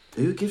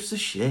 who gives a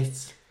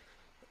shit?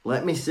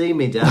 Let me see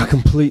me dad. I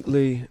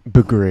completely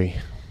agree.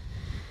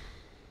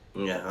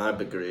 Yeah, I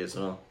agree as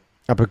well.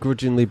 I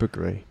begrudgingly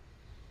agree.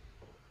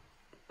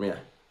 Yeah.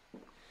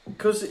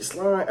 Because it's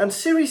like... And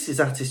Sirius's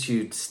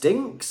attitude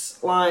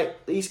stinks. Like,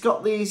 he's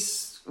got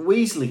these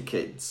Weasley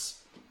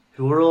kids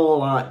who are all,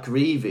 like,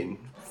 grieving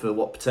for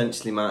what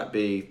potentially might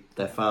be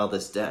their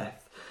father's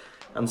death.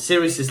 And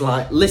Sirius is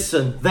like,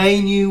 listen,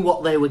 they knew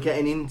what they were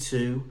getting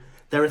into.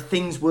 There are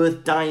things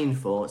worth dying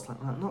for. It's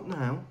like, not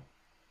now.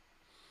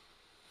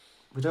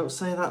 We don't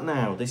say that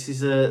now. This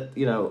is,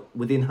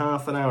 within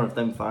half an hour of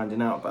them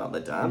finding out about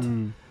their dad. Do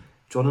you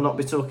want to not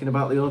be talking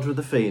about the Order of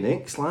the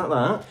Phoenix like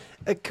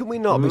that? Can we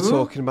not be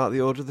talking about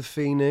the Order of the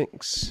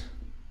Phoenix?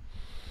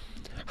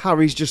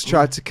 Harry's just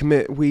tried to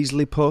commit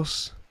Weasley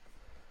puss.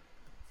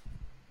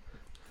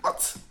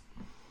 What?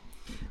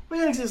 Well,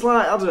 yeah, 'cause it's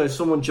like, I don't know,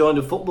 someone joined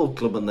a football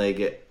club and they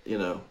get,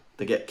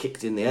 they get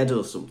kicked in the head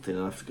or something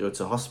and have to go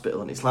to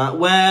hospital. And it's like,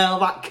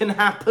 well, that can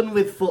happen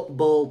with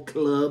football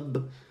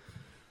club.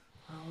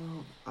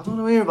 I don't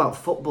want to hear about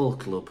football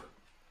club.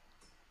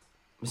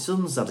 My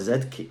son's had his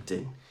head kicked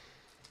in.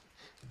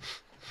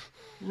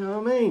 You know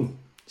what I mean?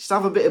 Just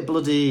have a bit of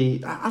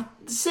bloody...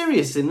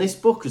 Sirius in this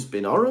book has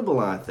been horrible,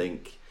 I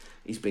think.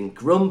 He's been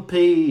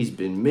grumpy, he's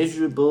been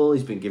miserable,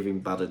 he's been giving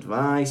bad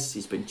advice,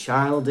 he's been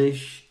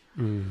childish.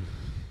 I'm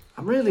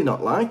really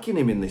not liking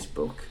him in this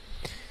book.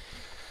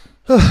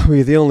 Well,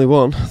 you're the only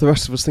one. The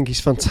rest of us think he's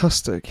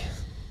fantastic.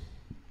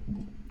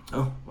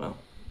 Oh, well.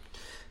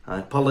 I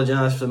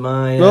apologise for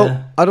my...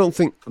 I don't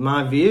think... For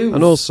my views.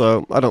 And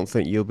also, I don't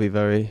think you'll be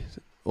very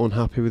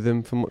unhappy with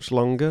him for much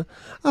longer.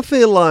 I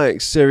feel like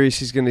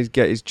Sirius is going to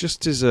get his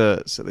just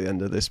desserts at the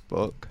end of this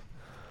book.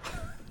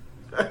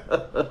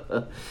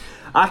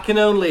 I can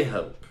only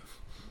hope.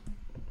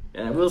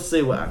 Yeah, we'll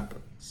see what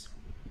happens.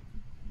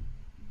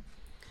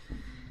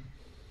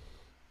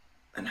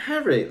 And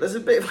Harry, there's a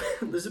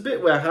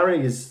bit where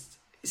Harry is...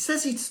 It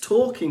says he's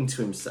talking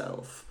to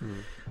himself.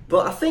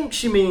 But I think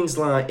she means,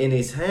 like, in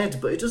his head.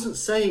 But it doesn't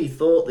say he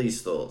thought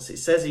these thoughts. It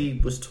says he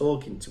was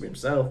talking to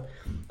himself.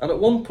 And at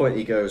one point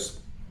he goes,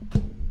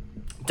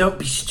 "Don't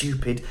be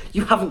stupid.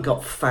 You haven't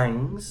got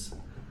fangs."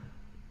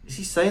 Is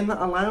he saying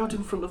that aloud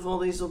in front of all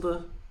these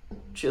other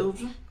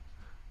children?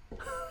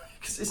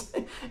 Because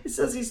it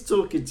says he's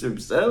talking to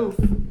himself.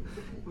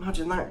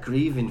 Imagine that,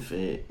 grieving for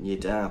your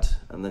dad,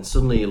 and then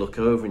suddenly you look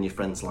over and your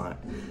friend's like,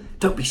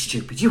 "Don't be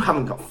stupid, you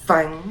haven't got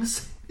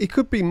fangs." He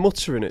could be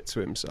muttering it to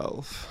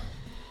himself.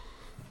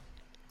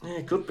 Yeah,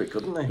 it could be,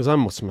 couldn't he? Because I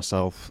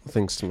mutter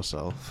things to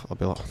myself. I'll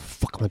be like, "What the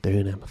fuck am I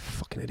doing? I'm a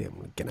fucking idiot. I'm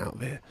going to get out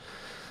of here.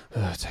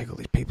 Take all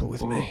these people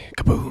with me.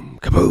 Kaboom,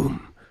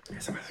 kaboom."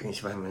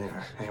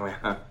 Anyway,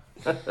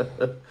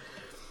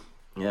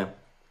 yeah.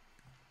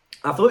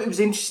 I thought it was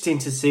interesting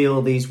to see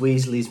all these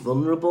Weasleys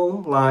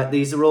vulnerable. Like,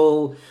 these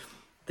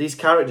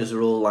characters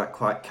are all like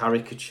quite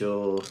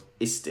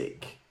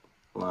caricaturistic.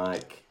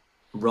 Like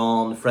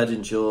Ron, Fred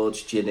and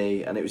George,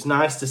 Ginny, and it was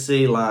nice to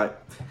see like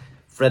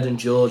Fred and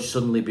George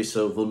suddenly be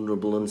so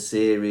vulnerable and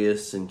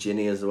serious, and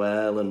Ginny as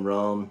well, and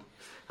Ron.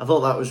 I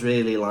thought that was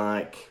really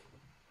like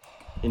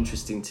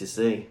interesting to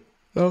see.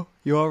 Oh,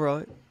 you are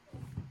right.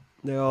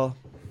 They are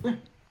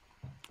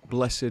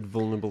blessed,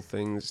 vulnerable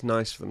things. It's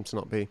nice for them to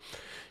not be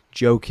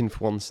joking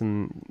for once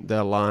in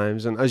their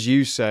lives. And as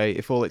you say,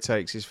 if all it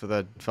takes is for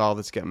their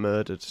father to get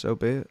murdered, so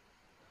be it.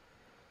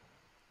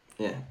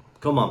 Yeah,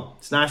 come on.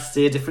 It's nice to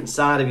see a different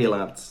side of you,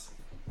 lads.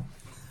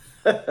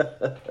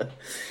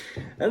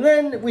 And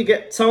then we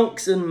get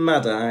Tonks and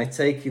Mad-Eye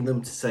taking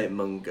them to St.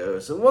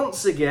 Mungo's. And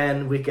once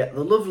again, we get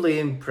the lovely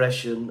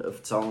impression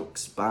of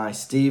Tonks by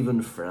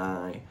Stephen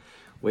Fry.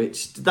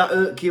 Which, did that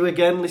irk you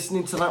again,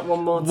 listening to that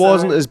one more time?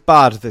 Wasn't as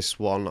bad, this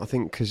one, I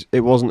think, because it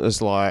wasn't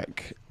as,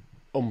 like,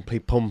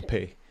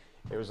 umpy-pumpy.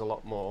 It was a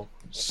lot more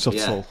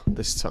subtle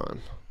this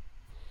time.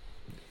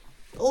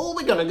 Oh,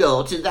 we're going to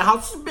go to the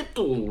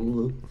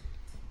hospital.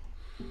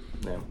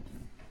 No.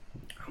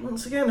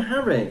 Once again,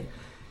 Harry,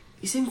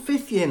 he's in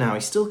 5th year now.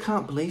 He still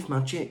can't believe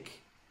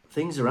magic.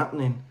 Things are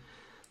happening.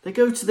 They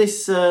go to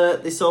this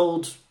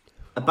old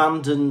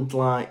abandoned,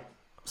 like,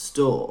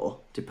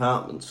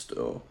 department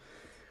store.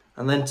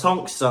 And then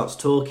Tonks starts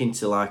talking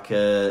to like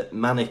a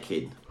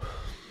mannequin,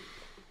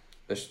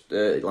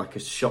 like a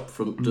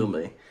shopfront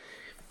dummy.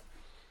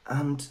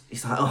 And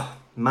he's like, "Oh,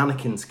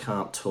 mannequins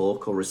can't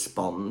talk or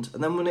respond."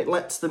 And then when it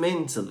lets them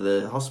into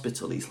the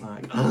hospital, he's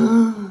like,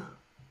 "Oh,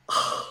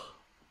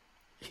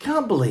 you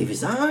can't believe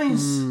his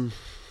eyes."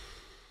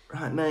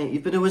 Right, mate,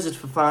 you've been a wizard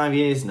for 5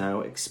 years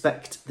now.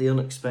 Expect the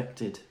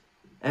unexpected.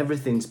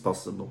 Everything's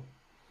possible.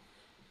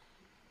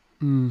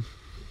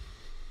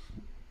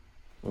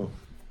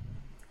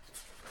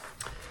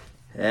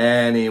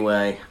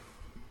 Anyway,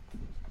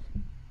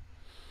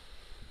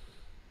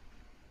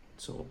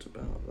 talked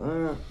about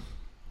that.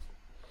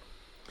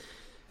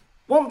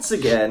 Once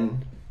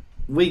again,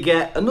 we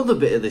get another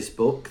bit of this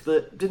book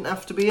that didn't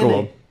have to be in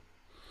it.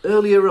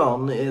 Earlier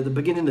on, at the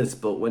beginning of this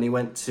book, when he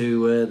went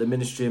to the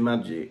Ministry of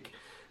Magic,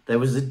 there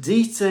was a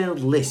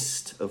detailed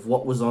list of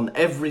what was on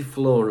every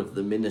floor of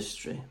the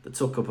ministry that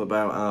took up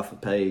about half a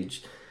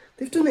page.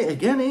 They've done it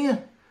again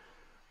here.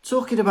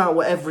 Talking about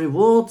what every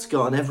ward's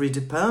got and every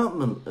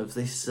department of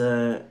this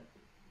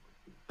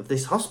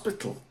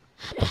hospital.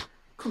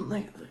 Couldn't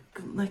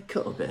they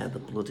cut a bit of the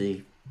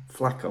bloody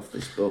flack off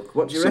this book?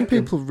 What do you reckon?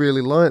 Some people really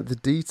like the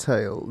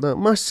detail. Now,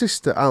 my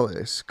sister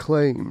Alice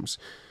claims,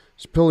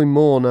 it's probably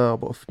more now,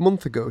 but a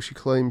month ago she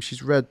claimed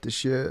she's read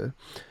this year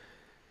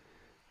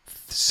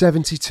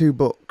 72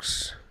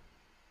 books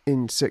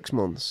in 6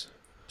 months.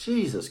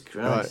 Jesus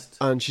Christ.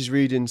 Right. And she's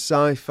reading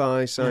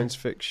sci-fi, science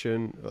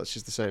fiction, that's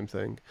just the same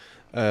thing.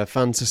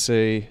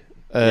 Fantasy,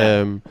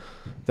 them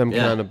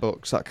kind of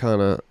books, that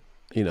kind of,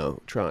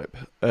 tribe.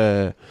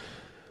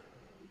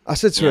 I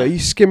said to her, "Are you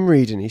skim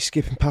reading? Are you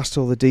skipping past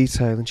all the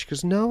detail?" And she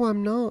goes, "No,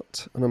 I'm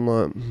not." And I'm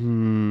like,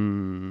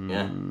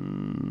 Yeah.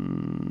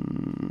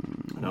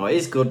 No, it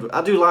is good.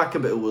 I do like a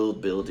bit of world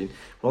building.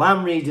 Well,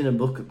 I'm reading a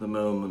book at the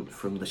moment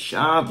from the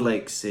Shard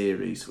Lake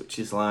series, which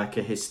is like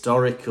a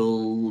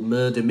historical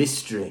murder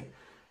mystery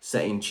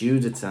set in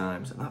Tudor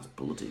times, and that's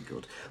bloody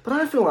good. But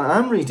I feel like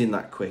I'm reading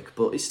that quick,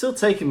 but it's still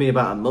taking me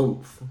about a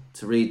month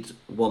to read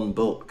one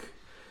book.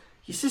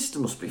 Your sister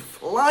must be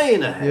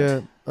flying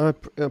ahead. Yeah, I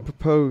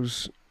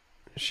propose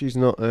she's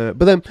not... but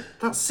then...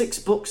 That's 6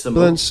 books a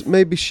month. month. But then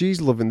maybe she's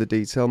loving the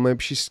detail,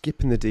 maybe she's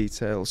skipping the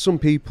detail. Some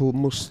people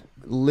must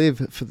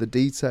live for the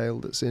detail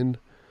that's in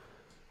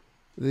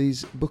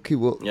these booky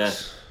books. Yeah.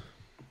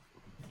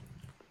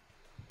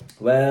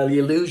 Well,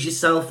 you lose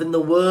yourself in the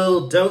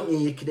world, don't you?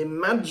 You can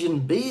imagine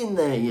being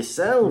there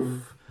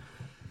yourself.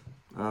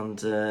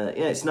 And,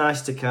 it's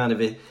nice to kind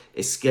of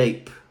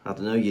escape, I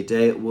don't know, your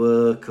day at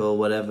work or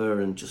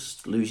whatever, and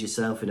just lose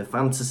yourself in a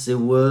fantasy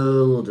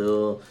world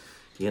or,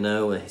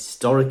 a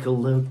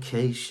historical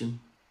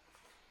location.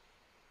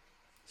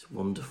 It's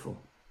wonderful.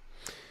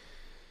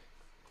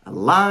 A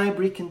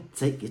library can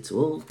take you to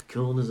all the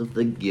corners of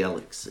the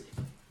galaxy.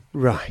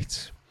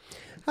 Right.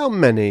 How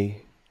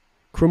many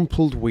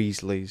crumpled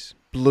Weasleys,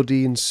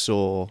 bloody and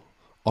sore,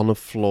 on a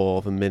floor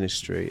of a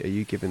ministry are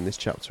you giving this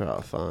chapter out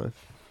of 5?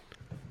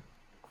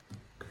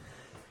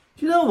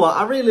 Do you know what?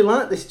 I really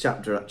like this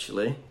chapter,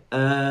 actually.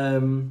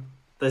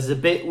 There's a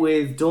bit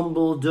with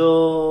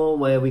Dumbledore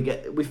where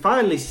we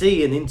finally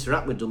see and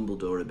interact with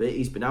Dumbledore a bit.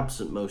 He's been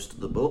absent most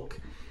of the book.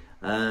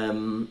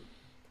 I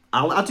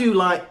do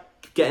like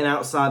getting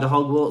outside of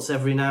Hogwarts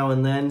every now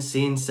and then,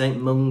 seeing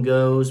St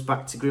Mungo's,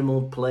 back to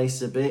Grimmauld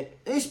Place a bit.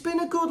 It's been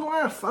a good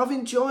laugh. I've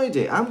enjoyed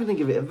it. I'm going to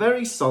give it a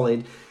very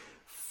solid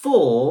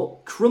 4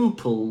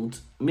 crumpled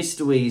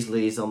Mr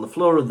Weasleys on the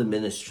floor of the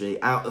Ministry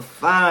out of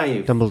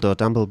 5.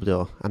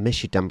 Dumbledore. I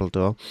miss you,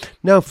 Dumbledore.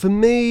 Now, for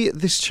me,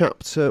 this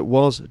chapter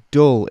was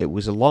dull. It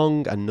was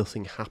long and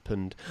nothing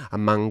happened. A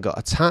man got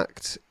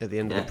attacked at the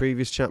end of the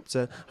previous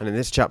chapter, and in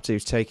this chapter he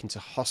was taken to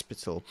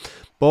hospital.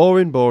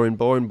 Boring. I'm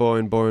going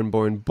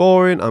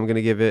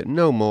to give it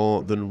no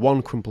more than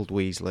 1 crumpled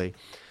Weasley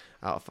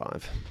out of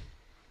 5.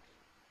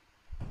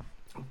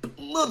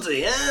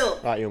 Bloody hell!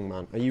 Right, young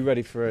man, are you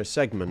ready for a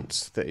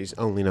segment that is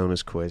only known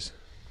as quiz?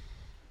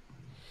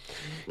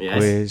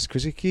 Yes.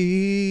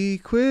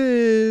 Quizzicky,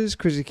 quiz,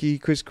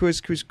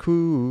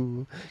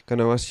 coo.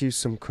 Gonna ask you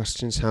some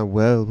questions, how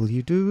well will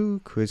you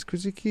do?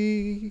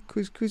 Quizzicky,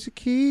 quiz,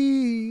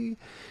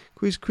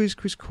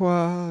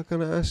 qua.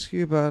 Gonna ask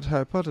you about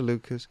Harry Potter,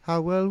 Lucas.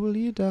 How well will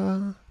you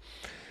do?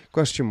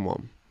 Question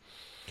 1.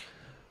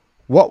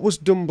 What was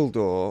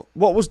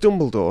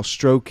Dumbledore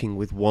stroking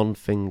with one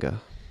finger?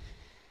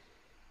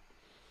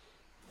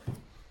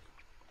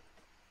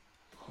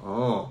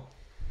 Oh.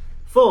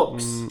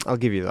 Fawkes. I'll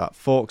give you that.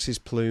 Fawkes'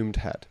 plumed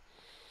head.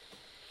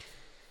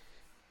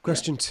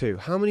 Question 2.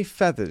 How many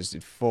feathers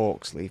did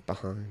Fawkes leave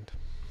behind?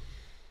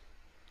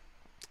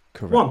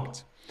 Correct. 1.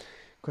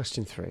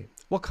 Question 3.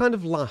 What kind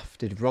of laugh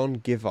did Ron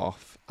give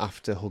off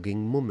after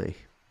hugging Mummy?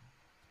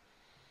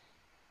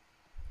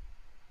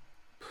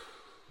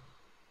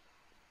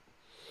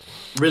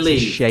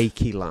 Relieved. It's a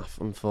shaky laugh,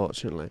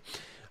 unfortunately.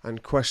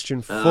 And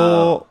question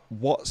 4.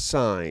 What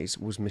size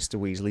was Mr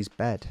Weasley's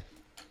bed?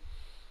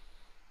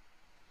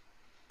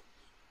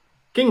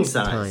 King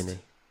size. Tiny.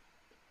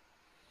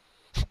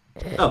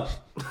 Oh.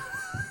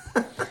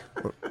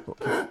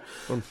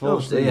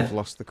 Unfortunately, you've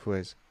lost the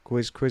quiz.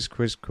 Quiz,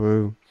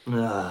 crew.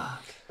 Now,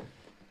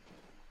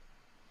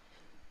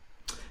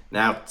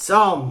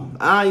 Tom,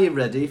 are you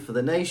ready for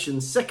the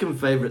nation's second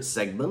favourite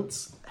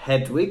segment,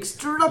 Hedwig's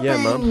Droppings? Yeah,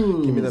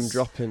 man. Give me them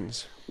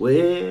droppings.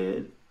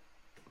 We're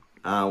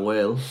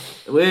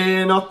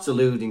not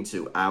alluding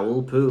to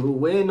owl poo.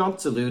 We're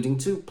not alluding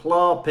to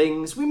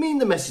ploppings. We mean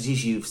the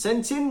messages you've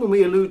sent in when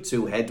we allude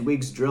to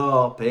Hedwig's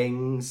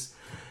droppings.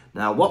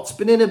 Now, what's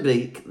been in a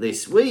beak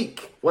this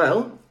week?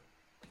 Well,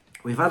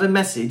 we've had a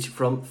message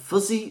from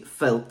Fuzzy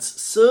Felt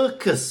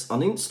Circus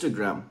on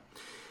Instagram.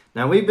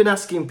 Now, we've been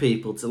asking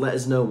people to let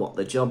us know what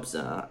their jobs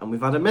are, and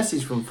we've had a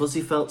message from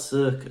Fuzzy Felt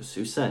Circus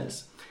who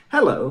says,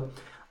 "Hello,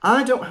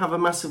 I don't have a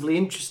massively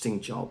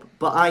interesting job,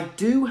 but I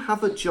do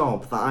have a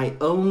job that I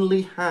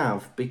only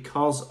have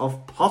because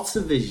of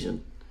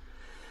Pottervision."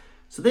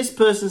 So this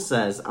person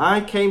says,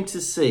 "I came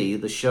to see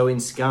the show in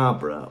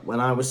Scarborough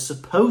when I was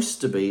supposed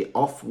to be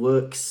off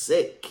work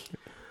sick.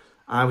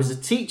 I was a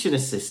teaching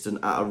assistant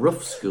at a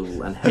rough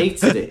school and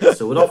hated it,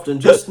 so would often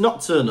just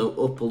not turn up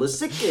all a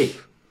sickie.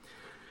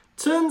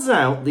 Turns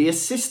out the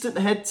assistant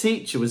head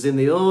teacher was in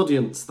the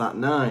audience that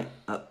night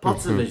at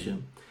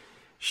Pottervision.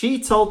 She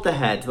told the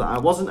head that I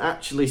wasn't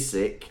actually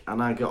sick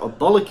and I got a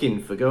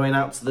bollocking for going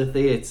out to the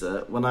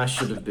theatre when I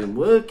should have been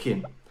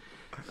working.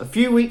 A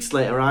few weeks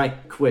later I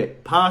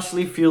quit,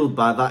 partially fueled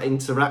by that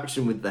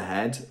interaction with the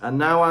head, and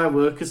now I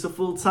work as a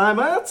full-time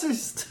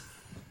artist."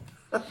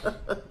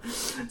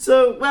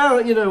 So,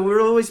 well, you know,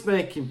 we're always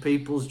making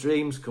people's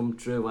dreams come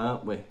true,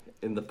 aren't we,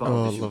 in the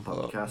Pottervision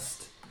podcast.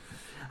 That.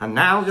 And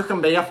now you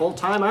can be a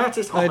full-time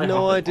artist. I had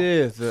no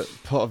idea that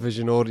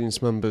Pottervision audience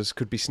members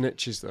could be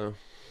snitches, though.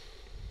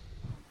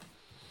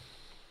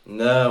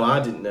 No,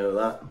 I didn't know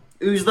that.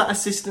 Who's that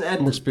assistant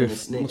head? Must be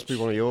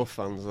one of your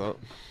fans, that.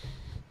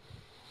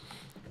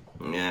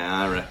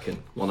 Yeah, I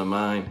reckon. One of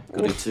mine.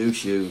 Goody two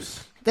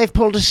shoes. They've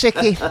pulled a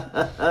sickie.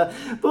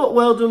 But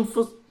well done,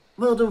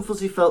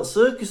 Fuzzy Felt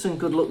Circus, and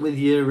good luck with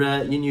your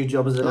new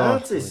job as an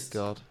artist.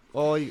 Oh,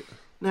 my God.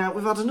 Now,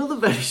 we've had another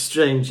very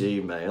strange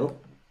email.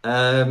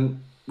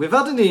 We've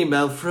had an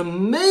email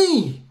from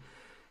me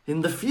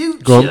in the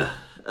future.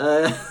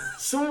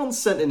 Someone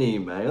sent an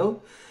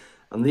email,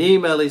 and the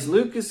email is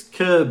Lucas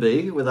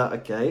Kirby, without a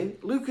K,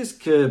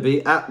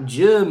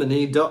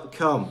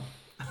 lucaskirby@germany.com.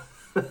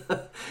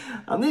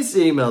 And this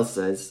email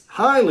says,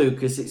 "Hi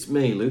Lucas, it's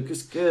me,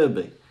 Lucas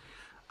Kirby.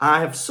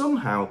 I have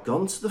somehow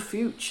gone to the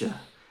future.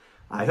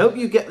 I hope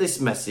you get this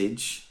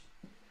message,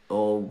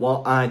 or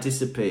what I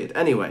disappeared.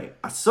 Anyway,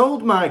 I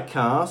sold my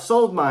car,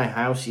 sold my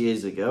house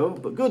years ago,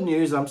 but good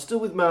news, I'm still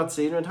with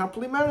Martina and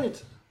happily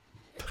married."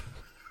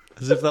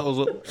 As if that was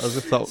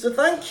So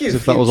thank you. As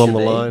if that was on the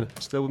line.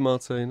 Still with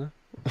Martina.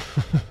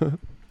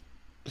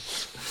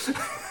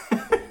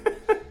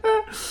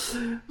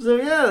 So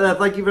yeah,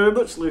 thank you very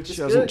much, Lucas.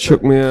 She hasn't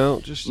chucked me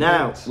out just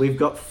now yet. We've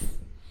got.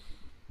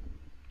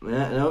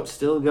 Yeah, no, it's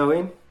still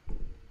going.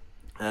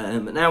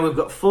 Now we've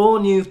got 4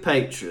 new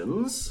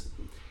patrons,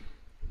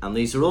 and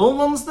these are all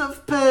ones that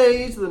have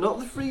paid. They're not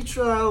the free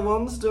trial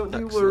ones. Don't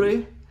you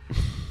worry.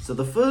 So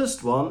the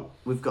first one,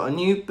 we've got a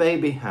new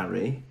baby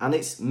Harry, and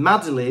it's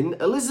Madeline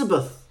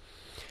Elizabeth.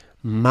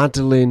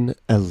 Madeline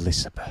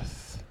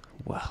Elizabeth.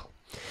 Well,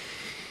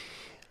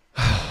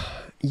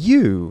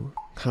 You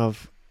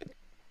have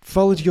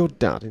followed your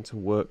dad into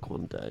work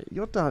one day.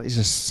 Your dad is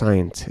a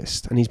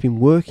scientist and he's been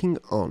working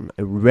on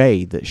a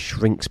ray that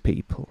shrinks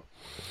people.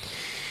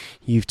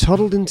 You've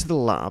toddled into the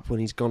lab when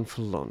he's gone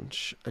for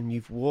lunch and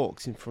you've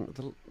walked in front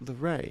of the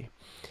ray.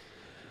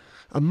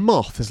 A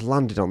moth has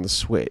landed on the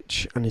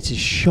switch and it has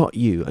shot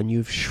you and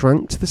you've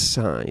shrank to the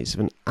size of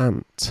an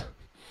ant.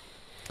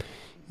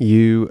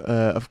 You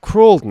have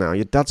crawled now.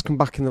 Your dad's come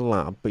back in the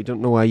lab, but you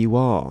don't know where you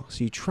are.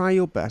 So you try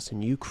your best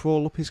and you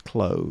crawl up his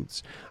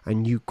clothes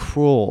and you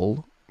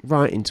crawl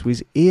right into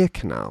his ear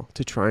canal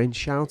to try and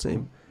shout at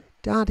him,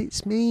 "Dad,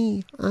 it's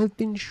me. I've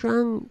been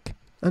shrunk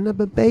and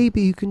I'm a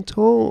baby who can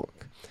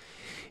talk."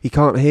 He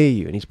can't hear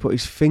you and he's put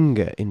his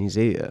finger in his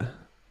ear.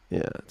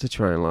 Yeah, to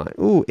try and like,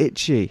 "Ooh,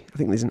 itchy. I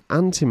think there's an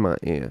ant in my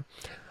ear."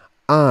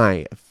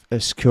 I, a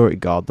security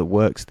guard that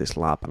works at this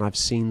lab, and I've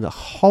seen the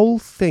whole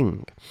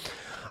thing.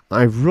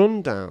 I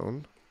run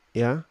down,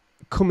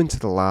 come into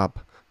the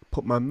lab,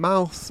 put my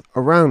mouth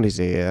around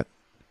his ear,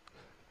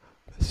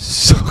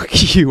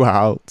 suck you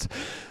out,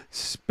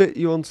 spit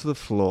you onto the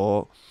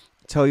floor,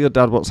 tell your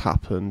dad what's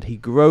happened. He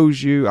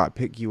grows you, I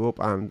pick you up,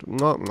 and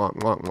mwah, mwah,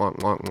 mwah, mwah,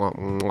 mwah,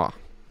 mwah, mwah.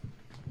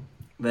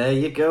 There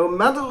you go,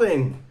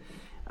 Madeline.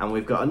 And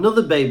we've got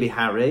another baby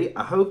Harry.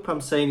 I hope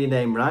I'm saying your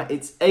name right.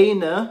 It's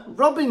Aina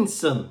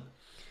Robinson.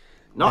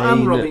 Not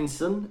Anne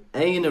Robinson,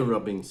 Aina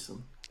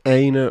Robinson.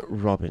 Aina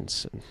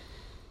Robinson.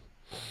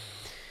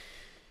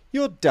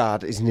 Your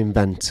dad is an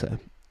inventor.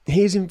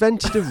 He has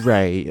invented a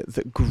ray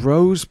that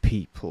grows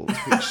people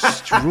to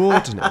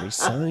extraordinary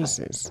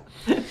sizes.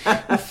 You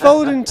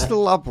followed into the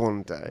lab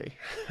one day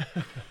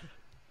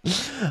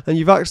and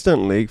you've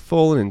accidentally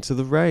fallen into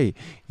the ray.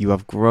 You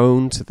have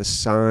grown to the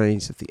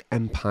size of the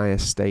Empire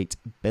State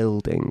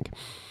Building.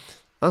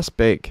 That's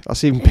big.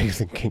 That's even bigger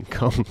than King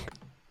Kong.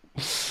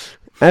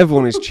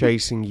 Everyone is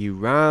chasing you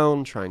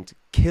round, trying to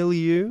kill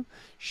you,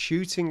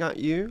 shooting at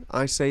you.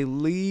 I say,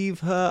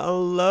 "Leave her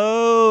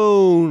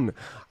alone."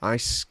 I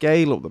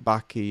scale up the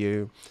back of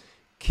you,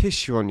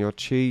 kiss you on your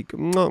cheek.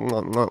 Mwah,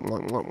 mwah, mwah,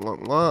 mwah, mwah, mwah,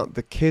 mwah.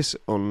 The kiss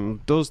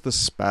undoes the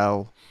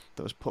spell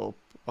that was put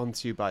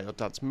onto you by your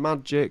dad's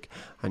magic,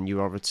 and you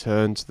are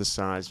returned to the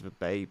size of a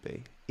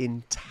baby,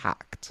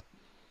 intact.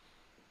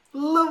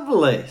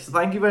 Lovely. So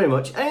thank you very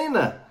much,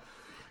 Aina.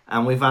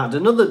 And we've had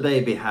another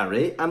baby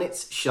Harry, and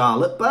it's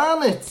Charlotte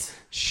Barnett.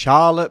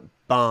 Charlotte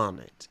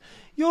Barnett.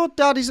 Your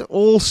dad is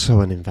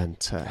also an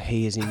inventor.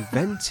 He has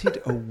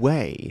invented a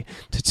way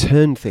to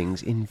turn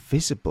things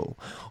invisible.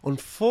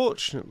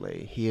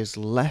 Unfortunately, he has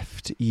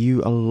left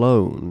you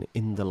alone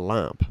in the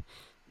lab.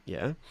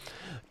 Yeah?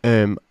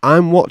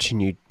 I'm watching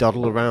you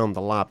dawdle around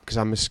the lab because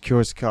I'm a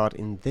security guard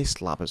in this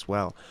lab as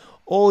well.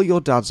 All your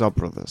dads are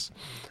brothers.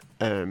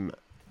 I'm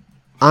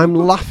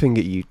laughing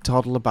at you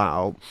toddle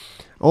about.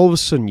 All of a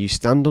sudden, you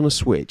stand on a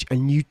switch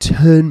and you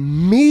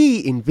turn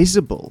me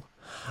invisible.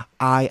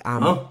 I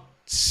am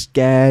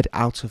scared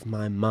out of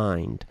my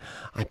mind.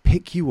 I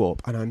pick you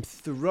up and I'm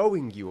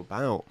throwing you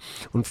about.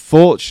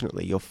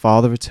 Unfortunately, your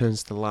father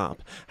returns to the lab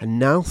and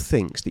now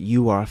thinks that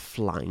you are a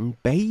flying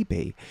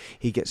baby.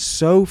 He gets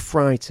so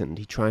frightened,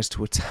 he tries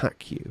to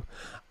attack you.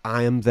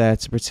 I am there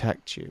to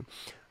protect you.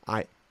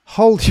 I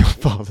hold your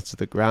father to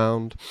the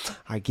ground.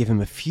 I give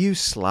him a few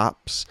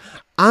slaps.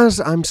 As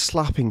I'm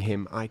slapping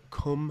him, I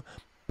come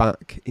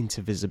back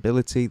into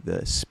visibility.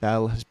 The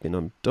spell has been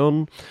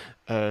undone.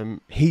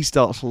 He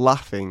starts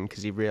laughing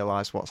because he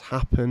realised what's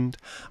happened.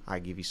 I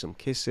give you some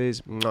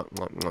kisses, mwah,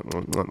 mwah, mwah,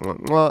 mwah, mwah, mwah,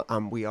 mwah,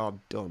 and we are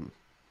done.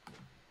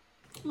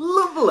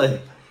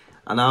 Lovely.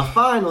 And our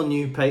final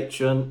new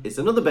patron is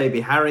another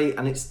baby Harry,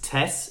 and it's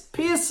Tess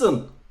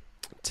Pearson.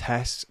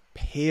 Tess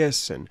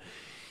Pearson.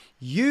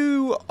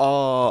 You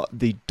are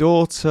the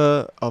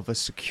daughter of a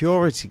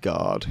security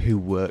guard who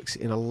works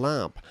in a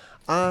lab.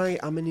 I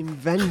am an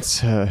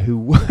inventor who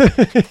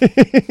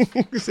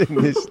works in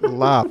this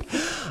lab.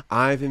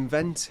 I've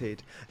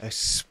invented a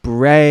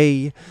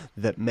spray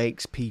that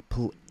makes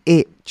people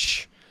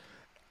itch.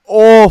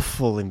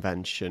 Awful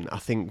invention. I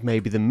think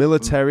maybe the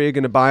military are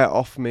going to buy it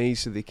off me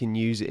so they can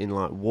use it in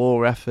like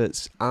war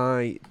efforts.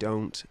 I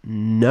don't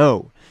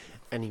know.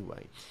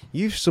 Anyway,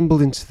 you've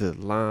stumbled into the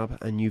lab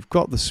and you've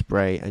got the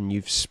spray and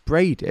you've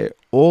sprayed it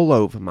all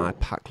over my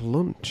packed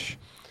lunch.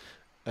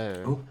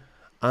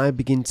 I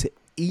begin to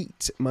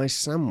eat my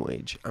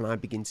sandwich and I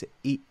begin to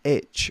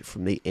itch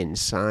from the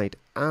inside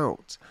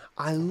out.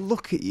 I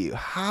look at you.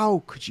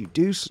 How could you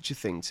do such a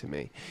thing to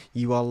me?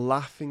 You are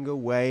laughing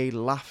away,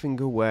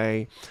 laughing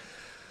away.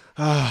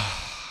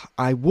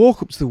 I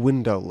walk up to the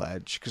window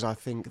ledge because I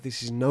think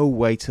this is no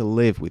way to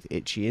live with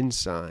itchy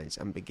insides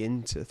and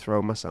begin to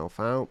throw myself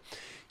out.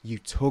 You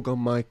tug on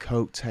my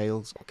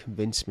coattails,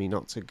 convince me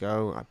not to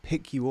go. I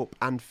pick you up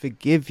and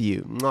forgive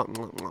you. Mwah,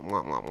 mwah, mwah,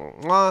 mwah,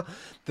 mwah, mwah.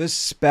 The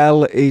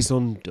spell is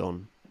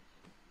undone.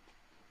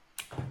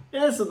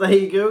 Yeah, so there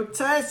you go,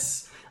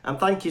 Tess. And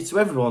thank you to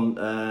everyone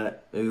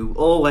who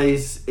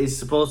always is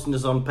supporting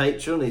us on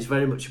Patreon. It's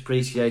very much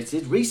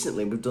appreciated.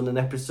 Recently, we've done an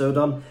episode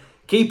on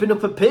keeping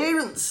up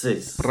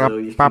appearances. So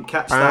you can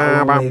catch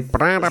that along with,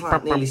 it's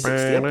like nearly 60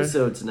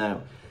 episodes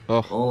now.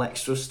 all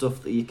extra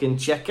stuff that you can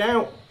check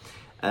out.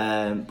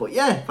 But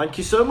yeah, thank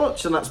you so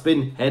much, and that's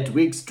been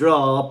Hedwig's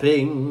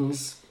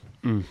Droppings.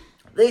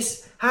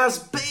 This has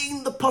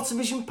been the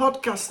Pottervision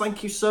podcast.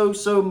 Thank you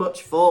so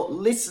much for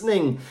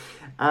listening.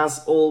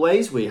 As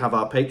always, we have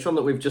our Patreon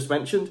that we've just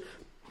mentioned.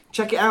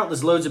 Check it out.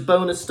 There's loads of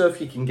bonus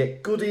stuff. You can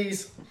get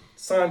goodies,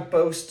 signed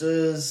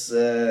posters,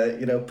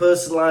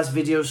 personalised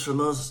videos from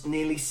us.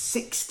 Nearly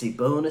 60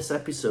 bonus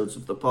episodes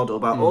of the pod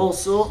about all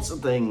sorts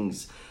of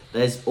things.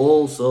 There's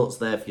all sorts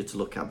there for you to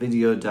look at.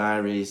 Video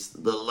diaries,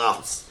 the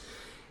lot.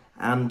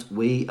 And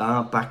we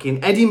are back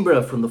in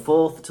Edinburgh from the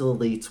 4th till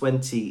the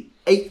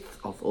 28th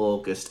of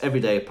August, every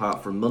day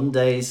apart from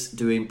Mondays,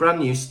 doing brand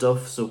new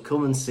stuff, so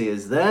come and see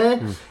us there.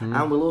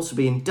 And we'll also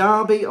be in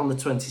Derby on the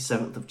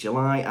 27th of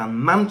July and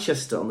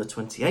Manchester on the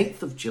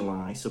 28th of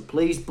July, so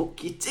please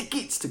book your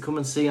tickets to come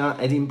and see our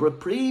Edinburgh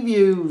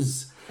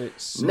previews.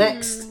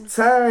 Next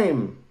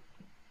time,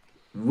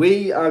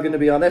 we are going to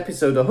be on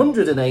episode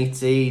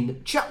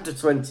 118, chapter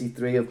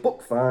 23 of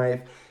book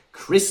 5,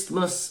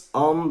 Christmas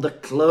on the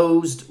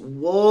Closed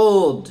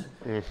Ward.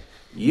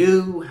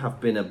 You have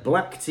been a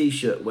black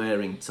t-shirt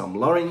wearing Tom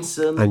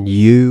Lawrenson. And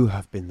you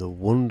have been the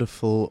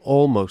wonderful,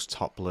 almost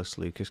topless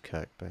Lucas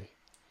Kirkby.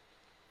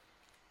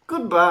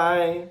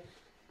 Goodbye.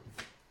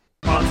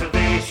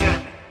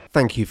 Pottervision.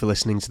 Thank you for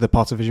listening to the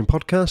Pottervision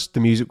podcast. The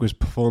music was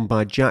performed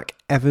by Jack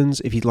Evans.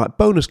 If you'd like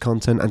bonus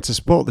content and to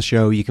support the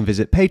show, you can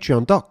visit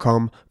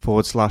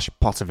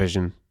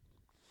patreon.com/Pottervision.